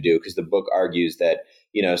attempting to do, because the book argues that,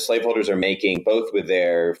 slaveholders are making, both with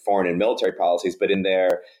their foreign and military policies, but in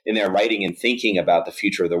their writing and thinking about the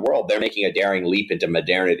future of the world, they're making a daring leap into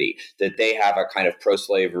modernity, that they have a kind of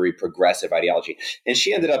pro-slavery progressive ideology. And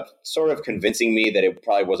she ended up sort of convincing me that it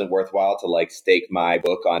probably wasn't worthwhile to like stake my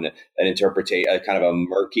book on a kind of a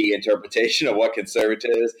murky interpretation of what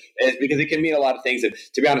conservative is, because it can mean a lot of things. And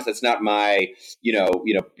to be honest, that's not my,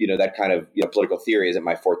 that kind of political theory isn't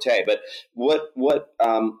my forte. But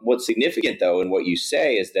what's significant though, in what you say,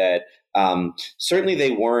 is that certainly they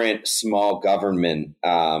weren't small government,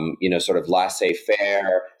 sort of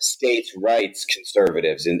laissez-faire states' rights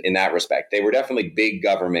conservatives in that respect. They were definitely big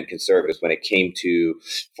government conservatives when it came to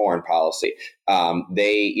foreign policy.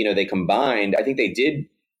 They combined, I think they did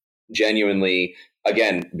genuinely,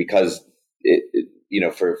 again, because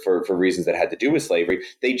for reasons that had to do with slavery,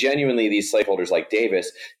 these slaveholders like Davis,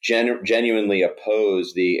 genuinely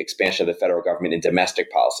opposed the expansion of the federal government in domestic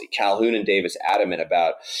policy. Calhoun and Davis adamant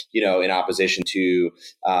about, in opposition to,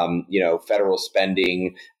 federal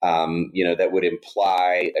spending, that would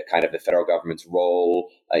imply a kind of the federal government's role,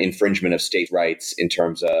 infringement of state rights in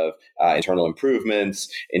terms of internal improvements,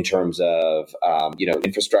 in terms of,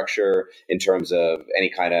 infrastructure, in terms of any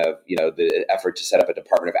kind of, the effort to set up a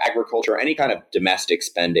Department of Agriculture, any kind of domestic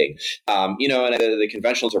spending. And the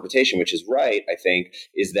conventional interpretation, which is right, I think,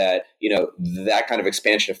 is that, that kind of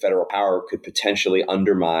expansion of federal power could potentially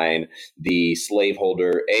undermine the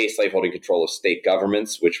slaveholding control of state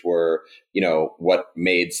governments, which were, what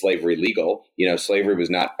made slavery legal. Slavery was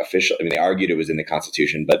not official. I mean, they argued it was in the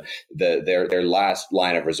Constitution, but their last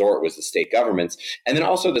line of resort was the state governments. And then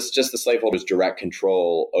also the slaveholders' direct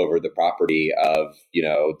control over the property of,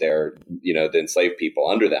 the enslaved people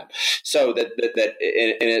under them. So that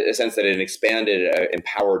in a sense that an expanded,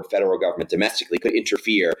 empowered federal government domestically could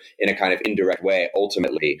interfere in a kind of indirect way,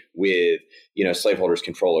 ultimately, with, slaveholders'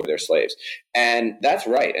 control over their slaves. And that's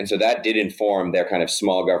right. And so that did inform their kind of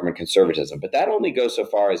small government conservatism. But that only goes so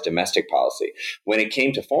far as domestic policy. When it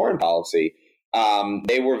came to foreign policy,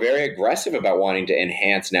 they were very aggressive about wanting to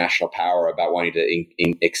enhance national power, about wanting to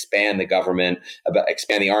expand the government, about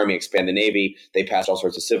expand the army, expand the navy. They passed all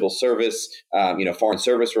sorts of civil service, foreign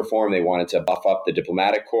service reform. They wanted to buff up the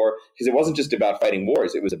diplomatic corps, because it wasn't just about fighting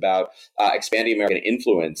wars. It was about expanding American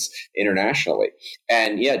influence internationally.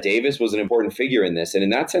 And yeah, Davis was an important figure in this. And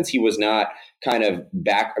in that sense, he was not kind of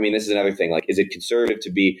back. I mean, this is another thing. Like, is it conservative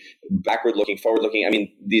to be backward looking, forward looking? I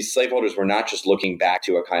mean, these slaveholders were not just looking back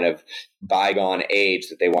to a kind of bygone age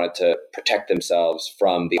that they wanted to protect themselves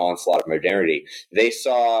from the onslaught of modernity. They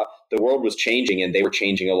saw the world was changing and they were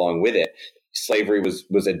changing along with it. Slavery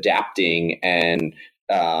was adapting and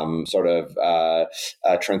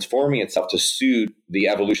transforming itself to suit the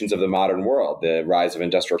evolutions of the modern world, the rise of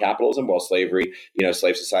industrial capitalism. While slavery,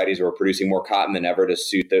 slave societies were producing more cotton than ever to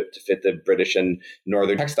fit the British and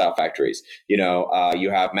Northern textile factories. You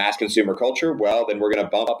have mass consumer culture. Well, then we're going to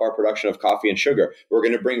bump up our production of coffee and sugar. We're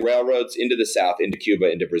going to bring railroads into the South, into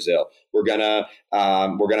Cuba, into Brazil. We're going to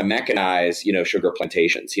mechanize, sugar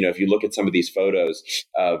plantations. If you look at some of these photos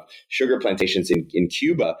of sugar plantations in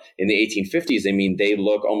Cuba in the 1850s, they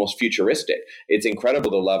look almost futuristic. It's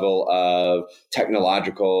incredible the level of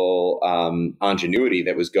technological ingenuity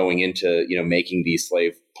that was going into, making these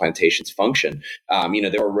slave plantations function.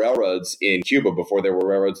 There were railroads in Cuba before there were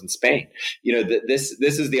railroads in Spain. This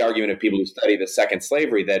is the argument of people who study the second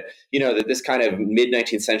slavery, that this kind of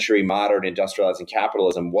mid-19th century modern industrializing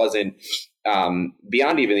capitalism wasn't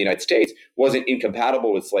beyond even the United States, wasn't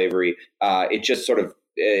incompatible with slavery. It just sort of,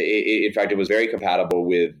 in fact, it was very compatible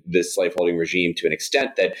with this slaveholding regime to an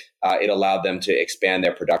extent that it allowed them to expand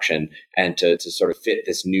their production and to sort of fit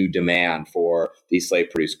this new demand for these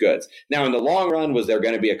slave-produced goods. Now, in the long run, was there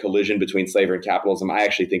going to be a collision between slavery and capitalism? I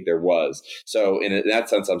actually think there was. So in that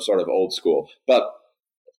sense, I'm sort of old school. But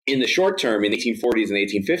in the short term, in the 1840s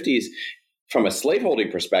and 1850s, from a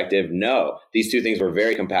slaveholding perspective, no, these two things were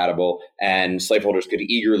very compatible, and slaveholders could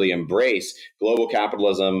eagerly embrace global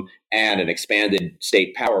capitalism and an expanded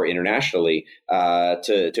state power internationally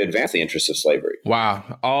to advance the interests of slavery.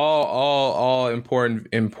 Wow, all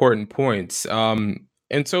important points. And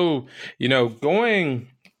so, going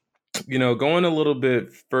a little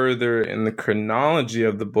bit further in the chronology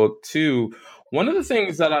of the book too, one of the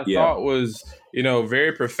things that I thought was,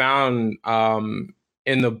 very profound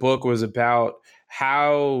in the book was about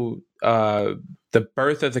how the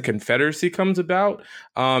birth of the Confederacy comes about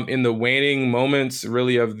in the waning moments,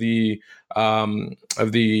 really, of the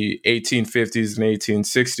 1850s and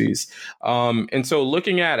 1860s. And so,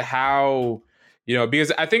 looking at how,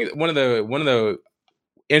 because I think one of the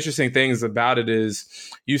interesting things about it is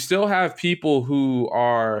you still have people who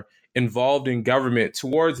are involved in government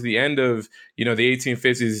towards the end of the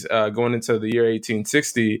 1850s, going into the year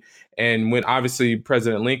 1860, and when obviously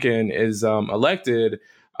President Lincoln is elected,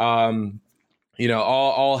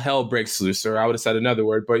 all hell breaks loose. Or I would have said another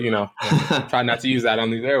word, but try not to use that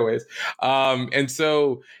on these airways. And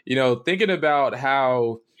so thinking about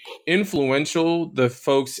how influential the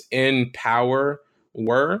folks in power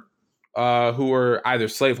were, who were either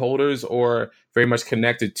slaveholders or very much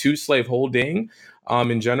connected to slaveholding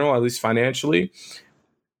in general, at least financially.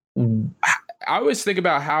 I always think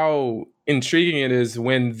about how intriguing it is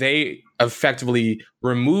when they effectively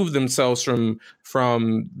remove themselves from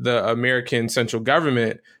the American central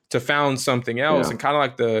government to found something else, and kind of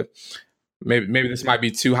like maybe this might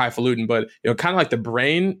be too highfalutin, but kind of like the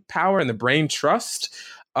brain power and the brain trust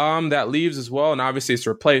that leaves as well. And obviously it's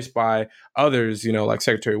replaced by others, like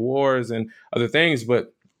Secretary of Wars and other things,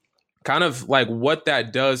 but kind of like what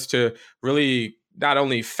that does to really not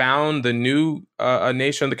only found the new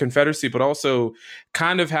nation, the Confederacy, but also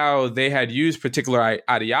kind of how they had used particular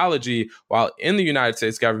ideology while in the United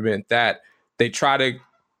States government that they try to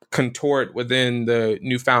contort within the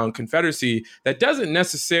newfound Confederacy that doesn't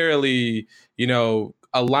necessarily,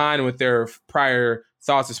 align with their prior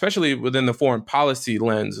thoughts, especially within the foreign policy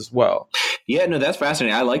lens as well. Yeah, no, that's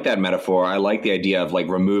fascinating. I like that metaphor. I like the idea of like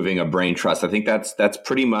removing a brain trust. I think that's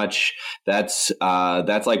pretty much like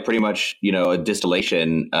pretty much a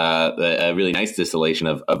distillation, a really nice distillation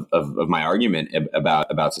of my argument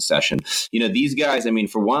about secession. These guys. I mean,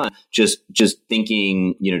 for one, just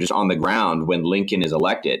thinking, just on the ground when Lincoln is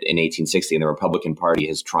elected in 1860 and the Republican Party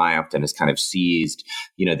has triumphed and has kind of seized,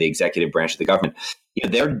 the executive branch of the government.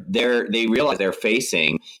 They realize they're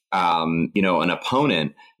facing, an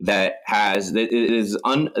opponent that is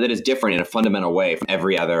different in a fundamental way from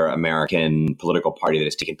every other American political party that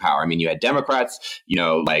has taken power. I mean, you had Democrats,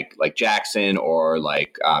 like Jackson or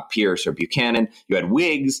like Pierce or Buchanan. You had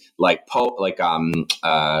Whigs like Tyler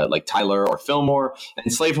or Fillmore,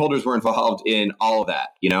 and slaveholders were involved in all of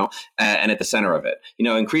that. And at the center of it,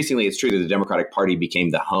 increasingly it's true that the Democratic Party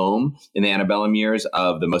became the home in the antebellum years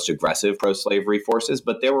of the most aggressive pro-slavery forces,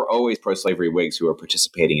 but there were always pro-slavery Whigs who were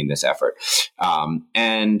participating in this effort. But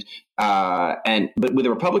with the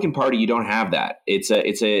Republican Party, you don't have that.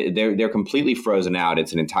 They're completely frozen out.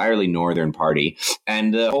 It's an entirely northern party,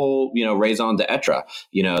 and the whole raison d'etre,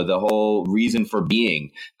 the whole reason for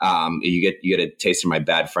being. You get a taste of my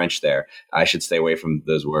bad French there. I should stay away from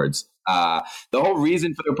those words. The whole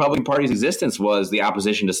reason for the Republican Party's existence was the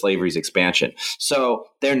opposition to slavery's expansion. So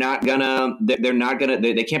they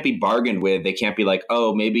can't be bargained with. They can't be like,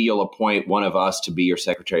 oh, maybe you'll appoint one of us to be your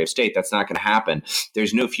Secretary of State. That's not going to happen.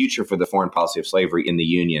 There's no future for the foreign policy of slavery in the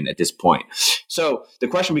Union at this point. So the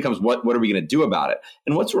question becomes, what are we going to do about it?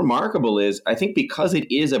 And what's remarkable is, I think because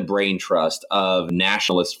it is a brain trust of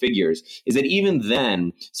nationalist figures, is that even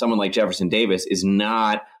then, someone like Jefferson Davis is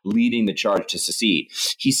not leading the charge to secede.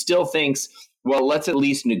 He still thinks, well, let's at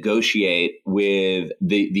least negotiate with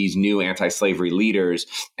these new anti-slavery leaders,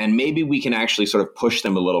 and maybe we can actually sort of push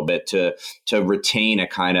them a little bit to retain a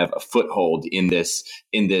kind of a foothold in this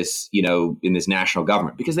national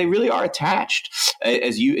government, because they really are attached,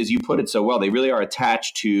 as you put it so well, they really are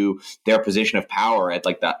attached to their position of power at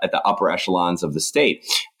the upper echelons of the state,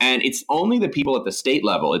 and it's only the people at the state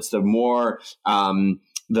level. It's the more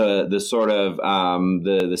the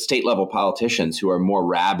state level politicians who are more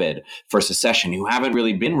rabid for secession, who haven't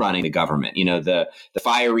really been running the government. The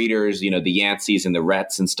fire eaters, the Yanceys and the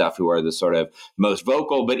Retts and stuff, who are the sort of most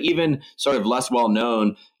vocal, but even sort of less well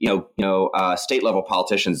known, state level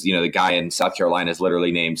politicians. The guy in South Carolina is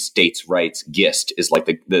literally named States' Rights Gist, is like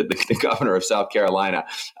the governor of South Carolina,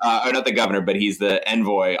 or not the governor, but he's the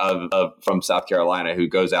envoy from South Carolina who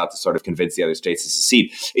goes out to sort of convince the other states to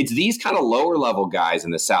secede. It's these kind of lower level guys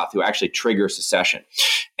in the South who actually trigger secession.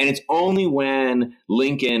 And it's only when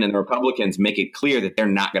Lincoln and the Republicans make it clear that they're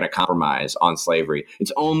not going to compromise on slavery,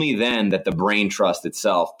 it's only then that the brain trust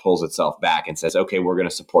itself pulls itself back and says, okay, we're going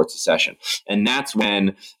to support secession. And that's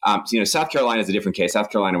when, South Carolina is a different case.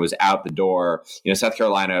 South Carolina was out the door. South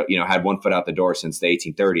Carolina, had one foot out the door since the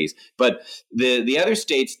 1830s. But the other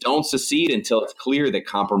states don't secede until it's clear that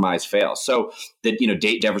compromise fails. So that,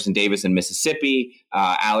 Jefferson Davis in Mississippi,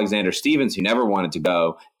 Alexander Stephens, who never wanted to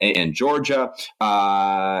go, in Georgia,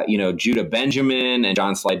 Judah Benjamin and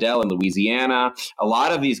John Slidell in Louisiana. A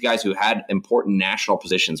lot of these guys who had important national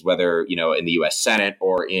positions, whether, in the U.S. Senate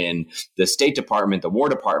or in the State Department, the War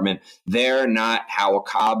Department, they're not Howell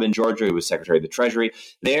Cobb in Georgia, who was Secretary of the Treasury.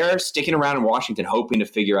 They're sticking around in Washington hoping to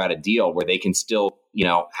figure out a deal where they can still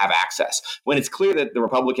have access. When it's clear that the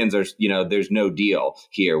Republicans are, there's no deal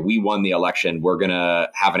here. We won the election. We're going to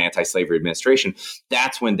have an anti-slavery administration.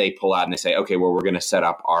 That's when they pull out and they say, okay, well, we're going to set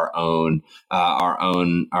up our own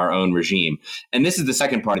regime. And this is the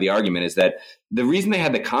second part of the argument, is that the reason they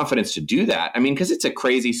had the confidence to do that, because it's a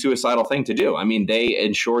crazy suicidal thing to do. They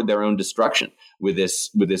ensured their own destruction with this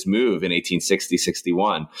move in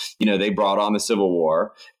 1860-61. They brought on the Civil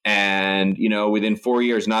War, and within 4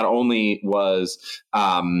 years, not only was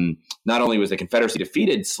the Confederacy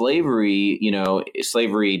defeated, slavery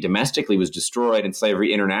domestically was destroyed, and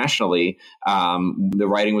slavery internationally, the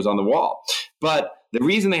writing was on the wall. But the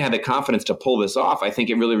reason they had the confidence to pull this off, I think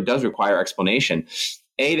it really does require explanation.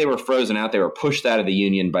 A, they were frozen out. They were pushed out of the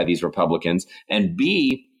Union by these Republicans. And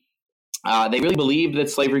B, they really believed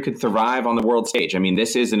that slavery could thrive on the world stage.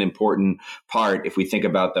 This is an important part if we think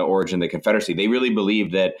about the origin of the Confederacy. They really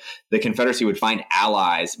believed that the Confederacy would find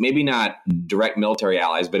allies, maybe not direct military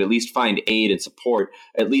allies, but at least find aid and support,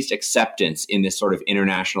 at least acceptance in this sort of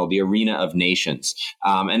the arena of nations.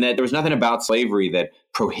 And that there was nothing about slavery that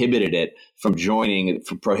prohibited a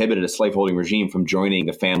slaveholding regime from joining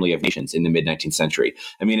the family of nations in the mid-19th century.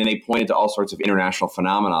 And they pointed to all sorts of international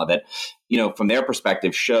phenomena that, from their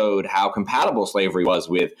perspective, showed how compatible slavery was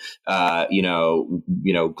with,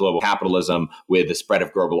 global capitalism, with the spread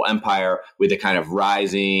of global empire, with the kind of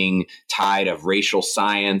rising tide of racial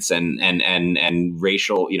science and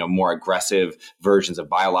racial, more aggressive versions of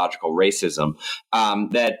biological racism.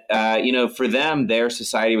 For them, their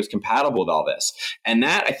society was compatible with all this. And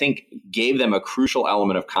that, I think, gave them a crucial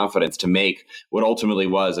element of confidence to make what ultimately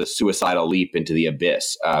was a suicidal leap into the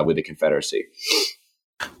abyss with the Confederacy.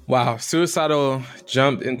 Wow, suicidal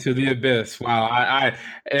jump into the abyss. Wow, I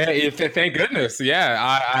thank goodness.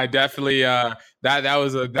 Yeah, I definitely that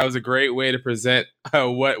was a great way to present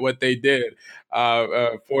what they did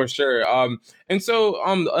for sure. And so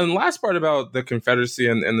and the last part about the Confederacy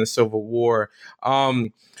and the Civil War,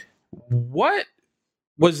 what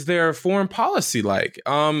was their foreign policy like?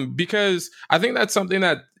 Because I think that's something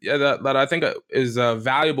that I think is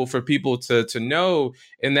valuable for people to know.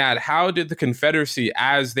 In that, how did the Confederacy,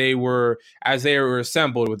 as they were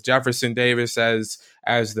assembled with Jefferson Davis as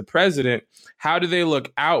the president, how do they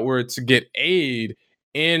look outward to get aid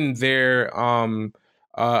in their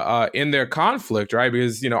conflict, right?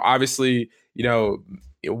 Because obviously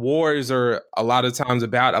wars are a lot of times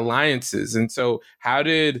about alliances, and so how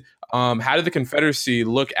did the Confederacy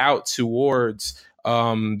look out towards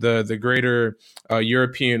the greater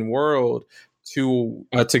European world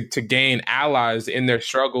to gain allies in their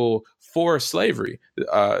struggle for slavery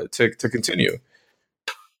to continue.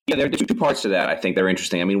 Yeah, there are two parts to that. I think they're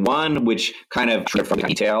interesting. I mean, one which kind of from the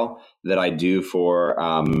detail that I do for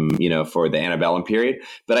for the antebellum period,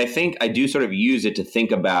 but I think I do sort of use it to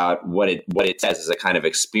think about what it says as a kind of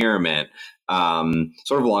experiment.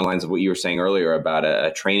 Sort of along the lines of what you were saying earlier about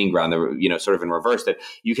a training ground, sort of in reverse, that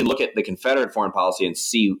you can look at the Confederate foreign policy and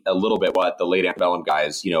see a little bit what the late antebellum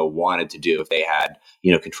guys, wanted to do if they had,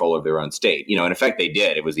 control of their own state. In effect, they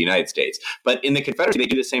did. It was the United States. But in the Confederacy, they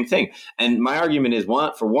do the same thing. And my argument is,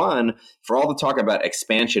 for all the talk about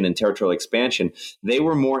expansion and territorial expansion, they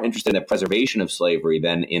were more interested in the preservation of slavery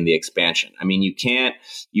than in the expansion. I mean,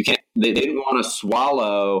 they didn't want to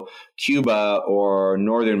swallow Cuba or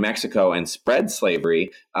northern Mexico and spread slavery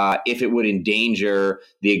if it would endanger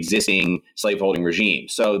the existing slaveholding regime.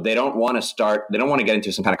 So they don't want to get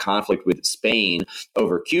into some kind of conflict with Spain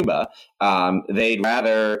over Cuba. They'd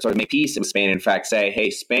rather sort of make peace with Spain. In fact, say, hey,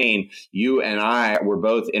 Spain, you and I were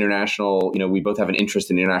both international, we both have an interest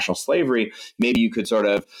in international slavery. Maybe you could sort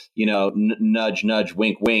of, nudge, nudge,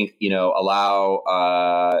 wink, wink, allow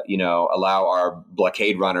our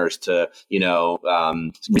blockade runners to,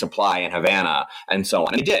 resupply in Havana and so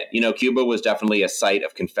on. And they did. Cuba was definitely a site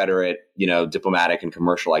of Confederate, diplomatic and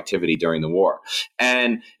commercial activity during the war.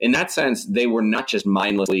 And in that sense, they were not just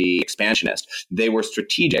mindlessly expansionist. They were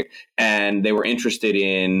strategic, and they were interested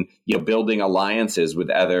in, building alliances with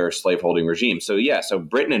other slaveholding regimes. So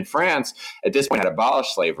Britain and France at this point had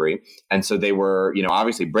abolished slavery. And so they were,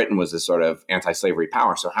 obviously Britain was this sort of anti-slavery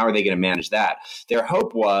power. So how are they going to manage that? Their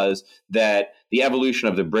hope was that the evolution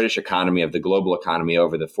of the British economy, of the global economy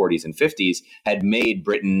over the 40s and 50s, had made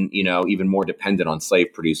Britain, even more dependent on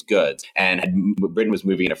slave-produced goods. And Britain was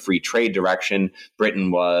moving in a free trade direction. Britain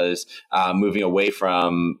was moving away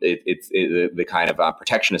from the kind of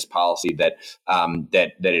protectionist policy that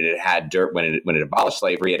it had when it abolished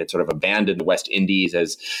slavery. It had sort of abandoned the West Indies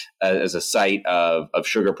as a site of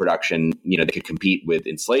sugar production, that could compete with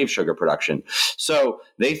enslaved sugar production. So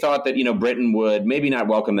they thought that, Britain would maybe not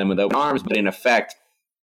welcome them with open arms, but in effect,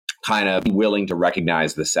 kind of be willing to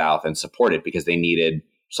recognize the South and support it because they needed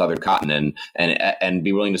Southern cotton and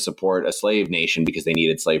be willing to support a slave nation because they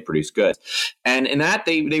needed slave-produced goods. And in that,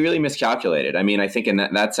 they really miscalculated. I mean, I think in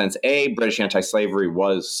that sense, A, British anti-slavery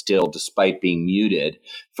was still, despite being muted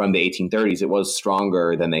from the 1830s, it was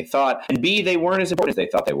stronger than they thought. And B, they weren't as important as they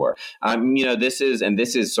thought they were. This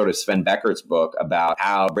is sort of Sven Beckert's book about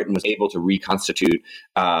how Britain was able to reconstitute,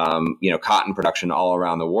 cotton production all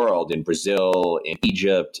around the world, in Brazil, in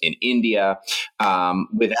Egypt, in India,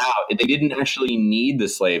 they didn't actually need the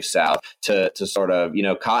slave South to sort of,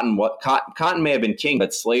 cotton may have been king,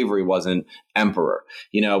 but slavery wasn't emperor,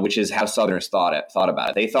 which is how Southerners thought about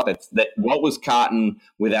it. They thought that what was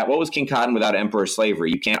King Cotton without emperor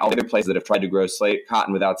slavery? All the other places that have tried to grow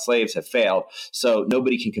cotton without slaves have failed. So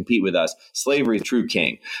nobody can compete with us. Slavery is the true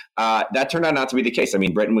king. That turned out not to be the case. I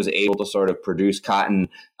mean, Britain was able to sort of produce cotton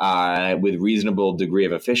with reasonable degree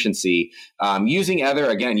of efficiency, using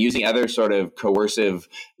other sort of coercive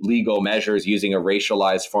legal measures, using a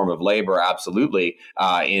racialized form of labor, absolutely,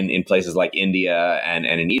 in places like India and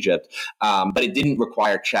in Egypt. But it didn't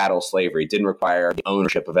require chattel slavery. It didn't require the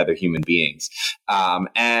ownership of other human beings.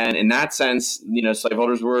 And in that sense,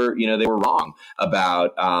 slaveholders were, they were wrong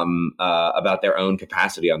about their own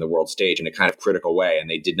capacity on the world stage in a kind of critical way. And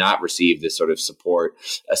they did not receive this sort of support,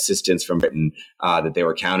 assistance from Britain that they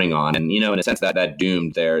were counting on. And, in a sense that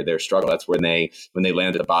doomed their struggle. That's when they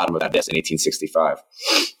landed at the bottom of that abyss in 1865.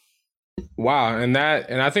 Wow. And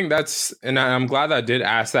I think I'm glad that I did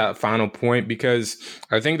ask that final point, because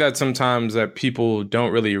I think that sometimes that people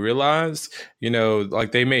don't really realize,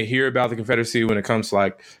 like they may hear about the Confederacy when it comes to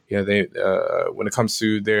when it comes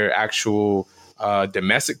to their actual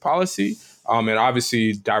domestic policy. And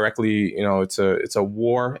obviously directly, it's a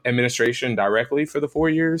war administration directly for the 4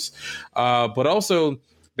 years. But also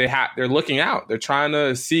they're looking out. They're trying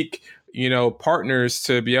to seek partners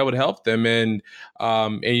to be able to help them. And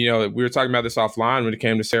we were talking about this offline when it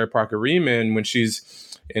came to Sarah Parker Remond, when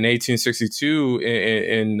she's in 1862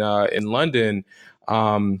 in London,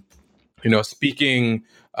 speaking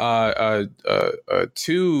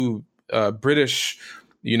to British,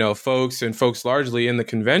 folks largely in the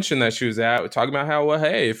convention that she was at, talking about how, well,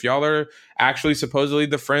 hey, if y'all are actually supposedly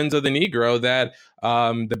the friends of the Negro, that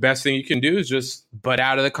the best thing you can do is just butt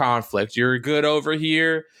out of the conflict. You're good over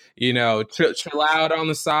here, chill out on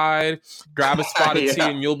the side, grab a spot of tea,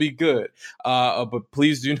 and you'll be good. But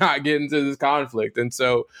please do not get into this conflict. And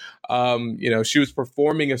so, she was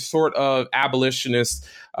performing a sort of abolitionist,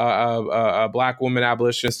 a Black woman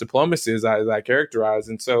abolitionist diplomacy, as I characterize.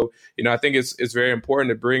 And so, I think it's very important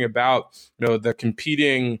to bring about, the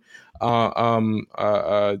competing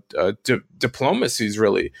diplomacies,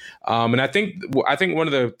 really. And I think one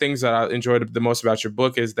of the things that I enjoyed the most about your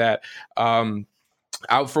book is that,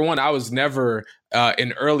 I was never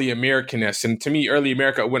an early Americanist. And to me, early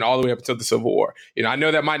America went all the way up until the Civil War. I know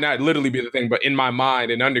that might not literally be the thing, but in my mind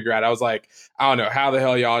in undergrad, I was like, I don't know how the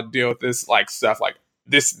hell y'all deal with this stuff. Like,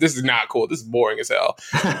 this is not cool. This is boring as hell.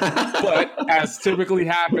 But as typically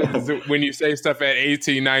happens when you say stuff at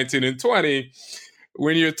 18, 19, and 20,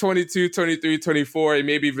 when you're 22, 23, 24, and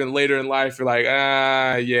maybe even later in life, you're like,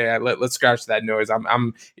 let's scratch that noise.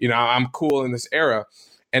 I'm cool in this era.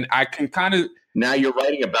 And I can kind of... Now you're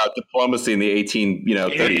writing about diplomacy in the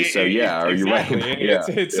 1830s. So yeah, exactly. Are you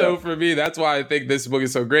right? So for me, that's why I think this book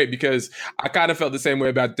is so great, because I kind of felt the same way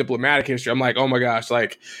about diplomatic history. I'm like, oh my gosh,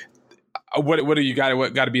 like, what do you got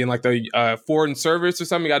to be in, like, the foreign service or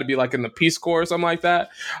something? You got to be like in the Peace Corps or something like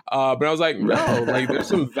that. But I was like, no, like there's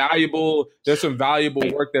some valuable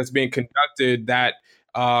work that's being conducted that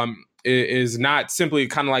is not simply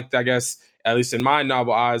kind of like, I guess, at least in my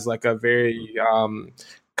novel eyes, like a very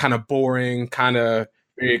kind of boring, kind of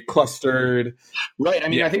very clustered. Right. I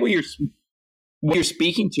mean, I think what you're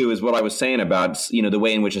speaking to is what I was saying about, the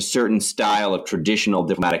way in which a certain style of traditional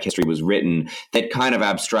diplomatic history was written that kind of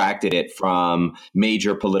abstracted it from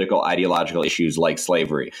major political ideological issues like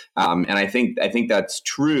slavery. And I think that's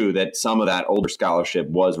true, that some of that older scholarship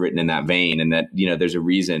was written in that vein, and that, there's a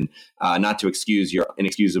reason, not to excuse your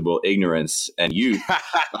inexcusable ignorance and youth.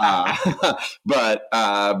 But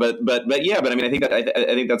I mean, I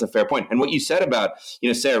think that's a fair point. And what you said about,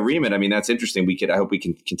 Sarah Riemann, I mean, that's interesting. I hope we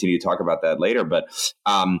can continue to talk about that later. But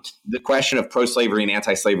the question of pro-slavery and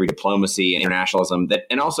anti-slavery diplomacy and internationalism,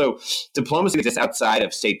 and also diplomacy exists outside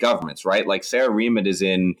of state governments, right? Like Sarah Riemann is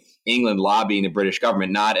in England lobbying the British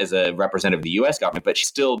government, not as a representative of the U.S. government, but she's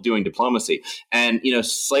still doing diplomacy. And,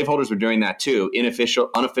 slaveholders were doing that too,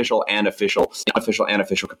 unofficial and official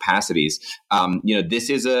capacities. This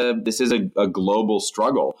is a global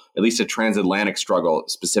struggle, at least a transatlantic struggle,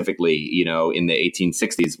 specifically, in the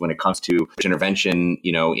 1860s when it comes to intervention,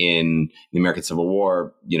 in the American Civil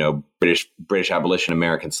War, British abolition,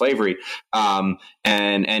 American slavery. And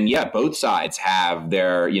both sides have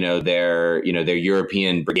their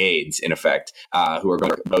European brigades, in effect, who are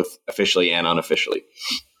going both officially and unofficially.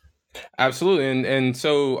 Absolutely. And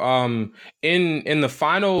so in the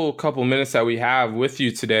final couple minutes that we have with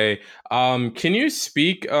you today, can you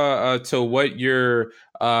speak to what your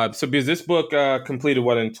because this book completed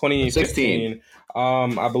in 2016?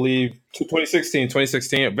 I believe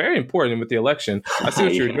 2016, very important with the election. I see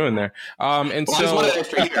what you were doing there. I just want that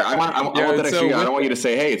extra year. I want that extra year. I don't want you to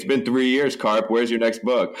say, hey, it's been 3 years, Carp. Where's your next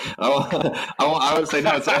book? I would say,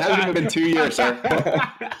 no, it hasn't even been 2 years, sir.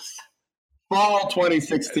 Fall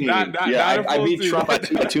 2016. I beat Trump by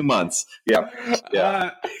 2 months. Yeah.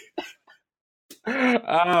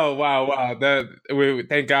 Oh wow!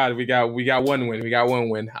 Thank God we got one win. We got one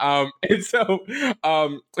win. And so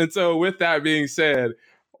with that being said,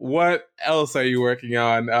 what else are you working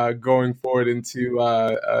on going forward into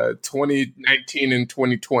 2019 and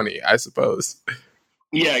 2020? I suppose.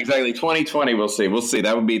 Yeah, exactly. 2020, we'll see.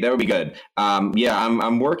 That would be good.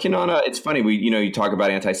 I'm working on it's funny. You talk about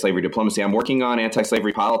anti-slavery diplomacy. I'm working on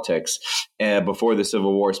anti-slavery politics before the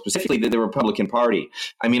Civil War, specifically the Republican Party.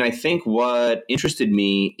 I mean, I think what interested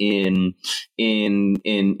me in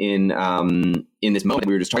this moment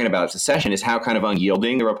we were just talking about secession is how kind of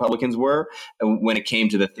unyielding the Republicans were when it came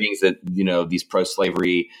to the things that, these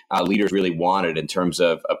pro-slavery leaders really wanted in terms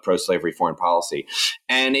of pro-slavery foreign policy.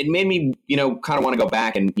 And it made me, kind of want to go back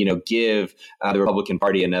and, give the Republican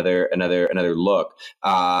Party another look.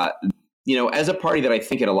 As a party that I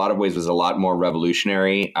think in a lot of ways was a lot more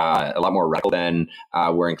revolutionary, a lot more radical than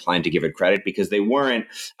we're inclined to give it credit, because they weren't,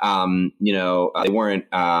 the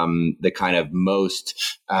kind of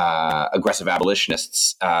most aggressive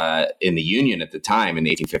abolitionists in the Union at the time in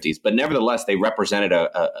the 1850s. But nevertheless, they represented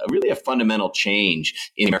a really fundamental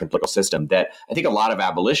change in the American political system that I think a lot of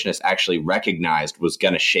abolitionists actually recognized was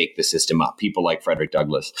going to shake the system up. People like Frederick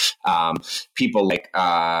Douglass, people like,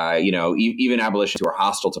 even abolitionists who were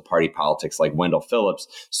hostile to party politics, like Wendell Phillips,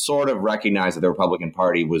 sort of recognized that the Republican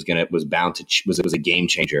Party was a game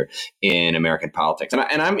changer in American politics.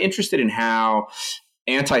 And I'm interested in how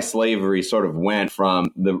anti-slavery sort of went from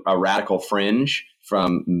a radical fringe,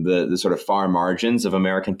 from the sort of far margins of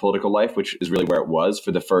American political life, which is really where it was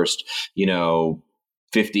for the first,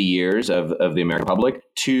 50 years of the American Republic,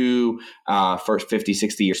 to first 50,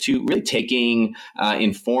 60 years, to really taking,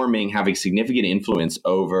 informing, having significant influence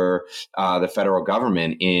over the federal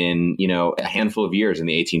government in, a handful of years in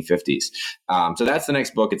the 1850s. So that's the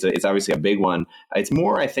next book. It's obviously a big one. It's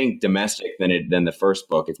more, I think, domestic than the first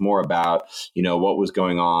book. It's more about, what was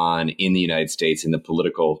going on in the United States in the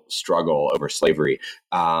political struggle over slavery.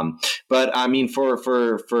 But I mean, for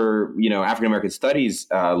African American studies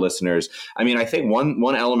listeners, I mean, I think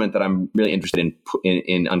one element that I'm really interested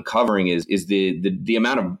in uncovering is the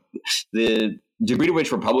amount of the degree to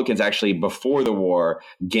which Republicans actually before the war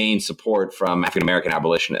gained support from African American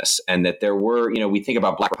abolitionists, and that there were, we think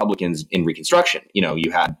about Black Republicans in Reconstruction.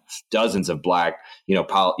 You had dozens of Black,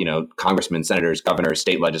 congressmen, senators, governors,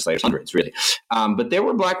 state legislators, hundreds really. But there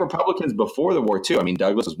were Black Republicans before the war too. I mean,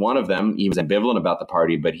 Douglas was one of them. He was ambivalent about the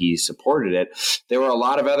party, but he supported it. There were a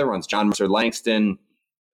lot of other ones. John Mercer Langston.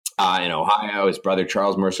 In Ohio, his brother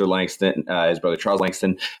Charles Langston,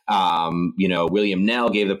 William Nell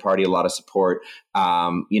gave the party a lot of support.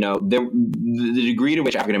 The degree to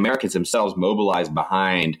which African Americans themselves mobilized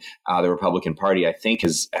behind the Republican Party, I think,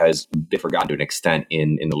 has been forgotten to an extent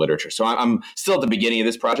in the literature. So I'm still at the beginning of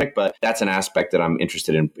this project, but that's an aspect that I'm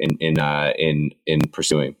interested in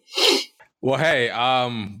pursuing. Well, hey,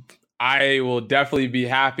 I will definitely be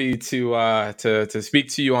happy to speak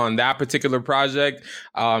to you on that particular project,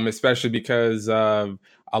 especially because a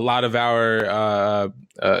lot of our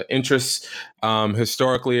interests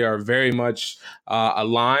historically are very much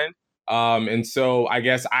aligned. And so I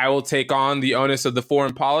guess I will take on the onus of the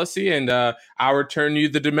foreign policy, and I'll return you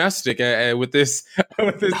the domestic with this.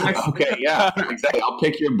 Okay, yeah, exactly. I'll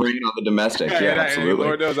pick your brain on the domestic. Yeah, absolutely.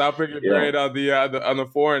 Lord knows, I'll pick your brain on the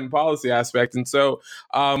foreign policy aspect. And so,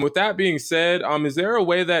 with that being said, is there a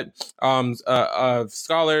way that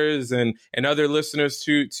scholars and other listeners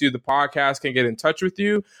to the podcast can get in touch with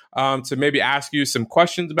you to maybe ask you some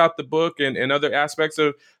questions about the book and other aspects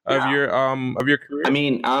of your career? I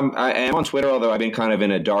mean, I am on Twitter, although I've been kind of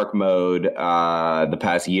in a dark mode the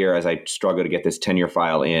past year as I struggle to get this tenure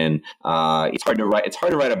file in. It's hard to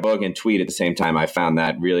write a book and tweet at the same time. I found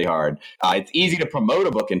that really hard. It's easy to promote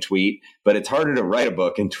a book and tweet, but it's harder to write a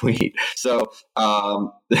book and tweet. So yeah,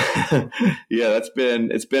 it's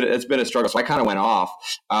been a struggle. So I kind of went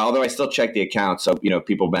off, although I still check the account. So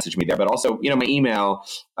people message me there, but also my email,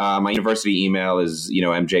 my university email is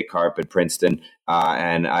mjkarp@Princeton.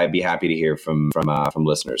 And I'd be happy to hear from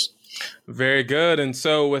listeners. Very good. And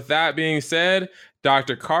so with that being said,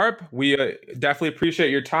 Dr. Karp, we definitely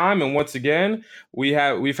appreciate your time. And once again, we've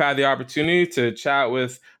had the opportunity to chat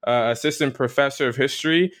with Assistant Professor of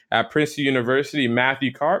History at Princeton University,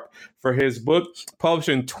 Matthew Karp, for his book published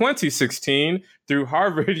in 2016 through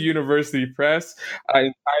Harvard University Press,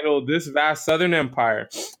 entitled This Vast Southern Empire,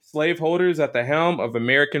 Slaveholders at the Helm of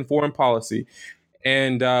American Foreign Policy.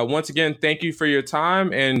 And once again, thank you for your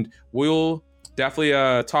time, and we'll definitely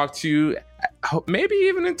talk to you maybe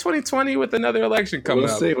even in 2020 with another election coming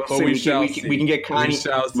up. We'll see. We can get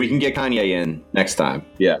Kanye in next time.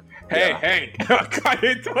 Yeah. Hey,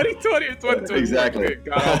 Kanye 2020 or 2020. Exactly.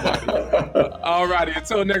 All righty.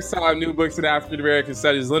 Until next time, New Books in African American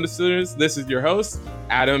Studies listeners, this is your host,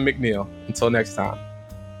 Adam McNeil. Until next time.